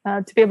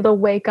 To be able to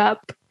wake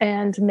up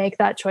and make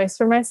that choice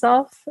for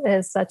myself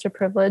is such a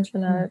privilege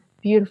and a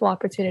beautiful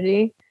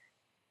opportunity.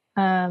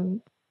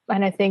 And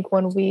I think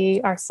when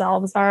we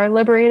ourselves are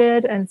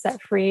liberated and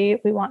set free,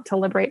 we want to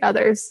liberate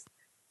others.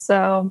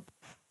 So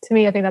to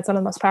me, I think that's one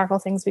of the most powerful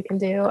things we can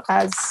do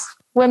as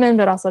women,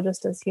 but also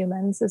just as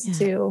humans, is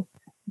to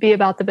be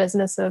about the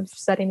business of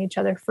setting each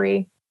other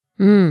free.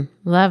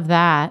 Love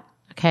that.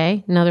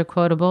 Okay. Another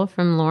quotable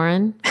from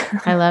Lauren.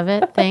 I love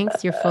it.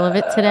 Thanks. You're full of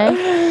it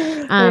today.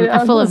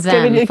 Full of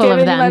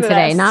them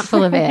today, not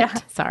full of it. Yeah.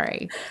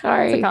 Sorry. It's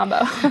a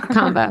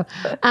combo.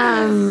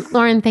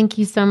 Lauren, thank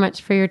you so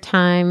much for your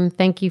time.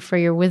 Thank you for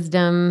your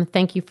wisdom.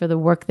 Thank you for the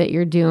work that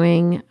you're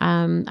doing.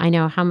 I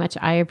know how much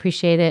I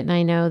appreciate it. And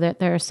I know that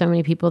there are so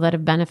many people that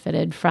have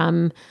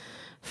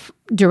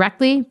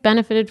directly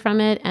benefited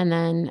from it, and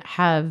then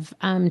have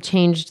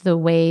changed the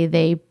way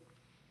they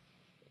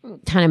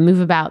kind of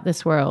move about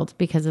this world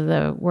because of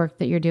the work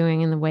that you're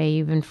doing and the way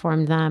you've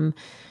informed them.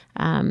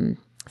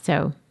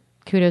 So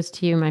kudos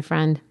to you, my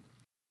friend.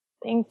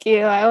 Thank you.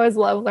 I always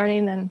love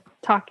learning and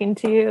talking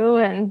to you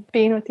and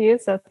being with you.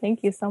 So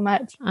thank you so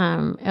much.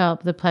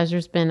 The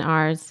pleasure's been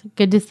ours.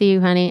 Good to see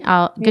you, honey.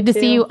 Good to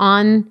see you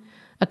on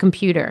a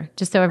computer,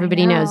 just so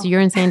everybody knows.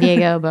 You're in San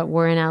Diego, but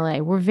we're in LA.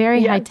 We're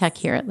very high tech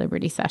here at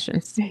Liberty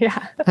Sessions.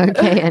 Yeah.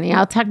 Okay, honey.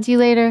 I'll talk to you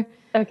later.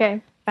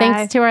 Okay. Thanks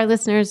Bye. to our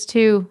listeners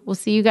too. We'll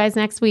see you guys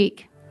next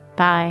week.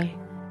 Bye.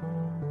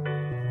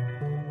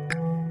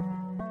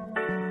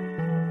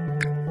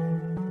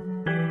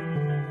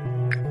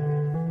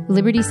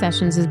 Liberty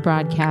Sessions is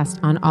broadcast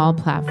on all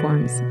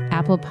platforms: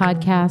 Apple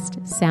Podcast,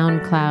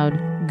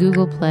 SoundCloud,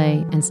 Google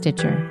Play, and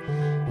Stitcher.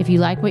 If you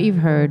like what you've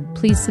heard,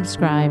 please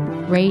subscribe,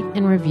 rate,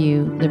 and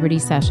review Liberty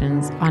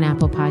Sessions on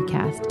Apple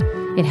Podcast.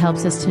 It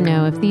helps us to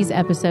know if these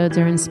episodes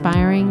are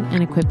inspiring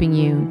and equipping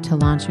you to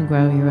launch and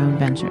grow your own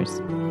ventures.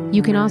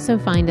 You can also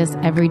find us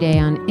every day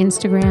on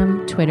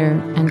Instagram, Twitter,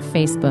 and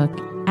Facebook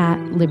at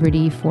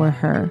Liberty for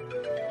Her.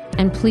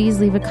 And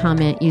please leave a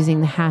comment using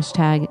the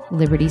hashtag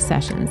Liberty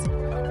Sessions.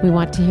 We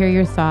want to hear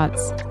your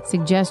thoughts,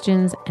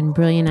 suggestions, and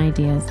brilliant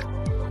ideas.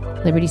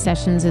 Liberty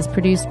Sessions is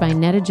produced by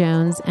Netta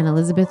Jones and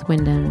Elizabeth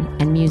Wyndham,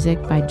 and music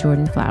by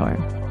Jordan Flower.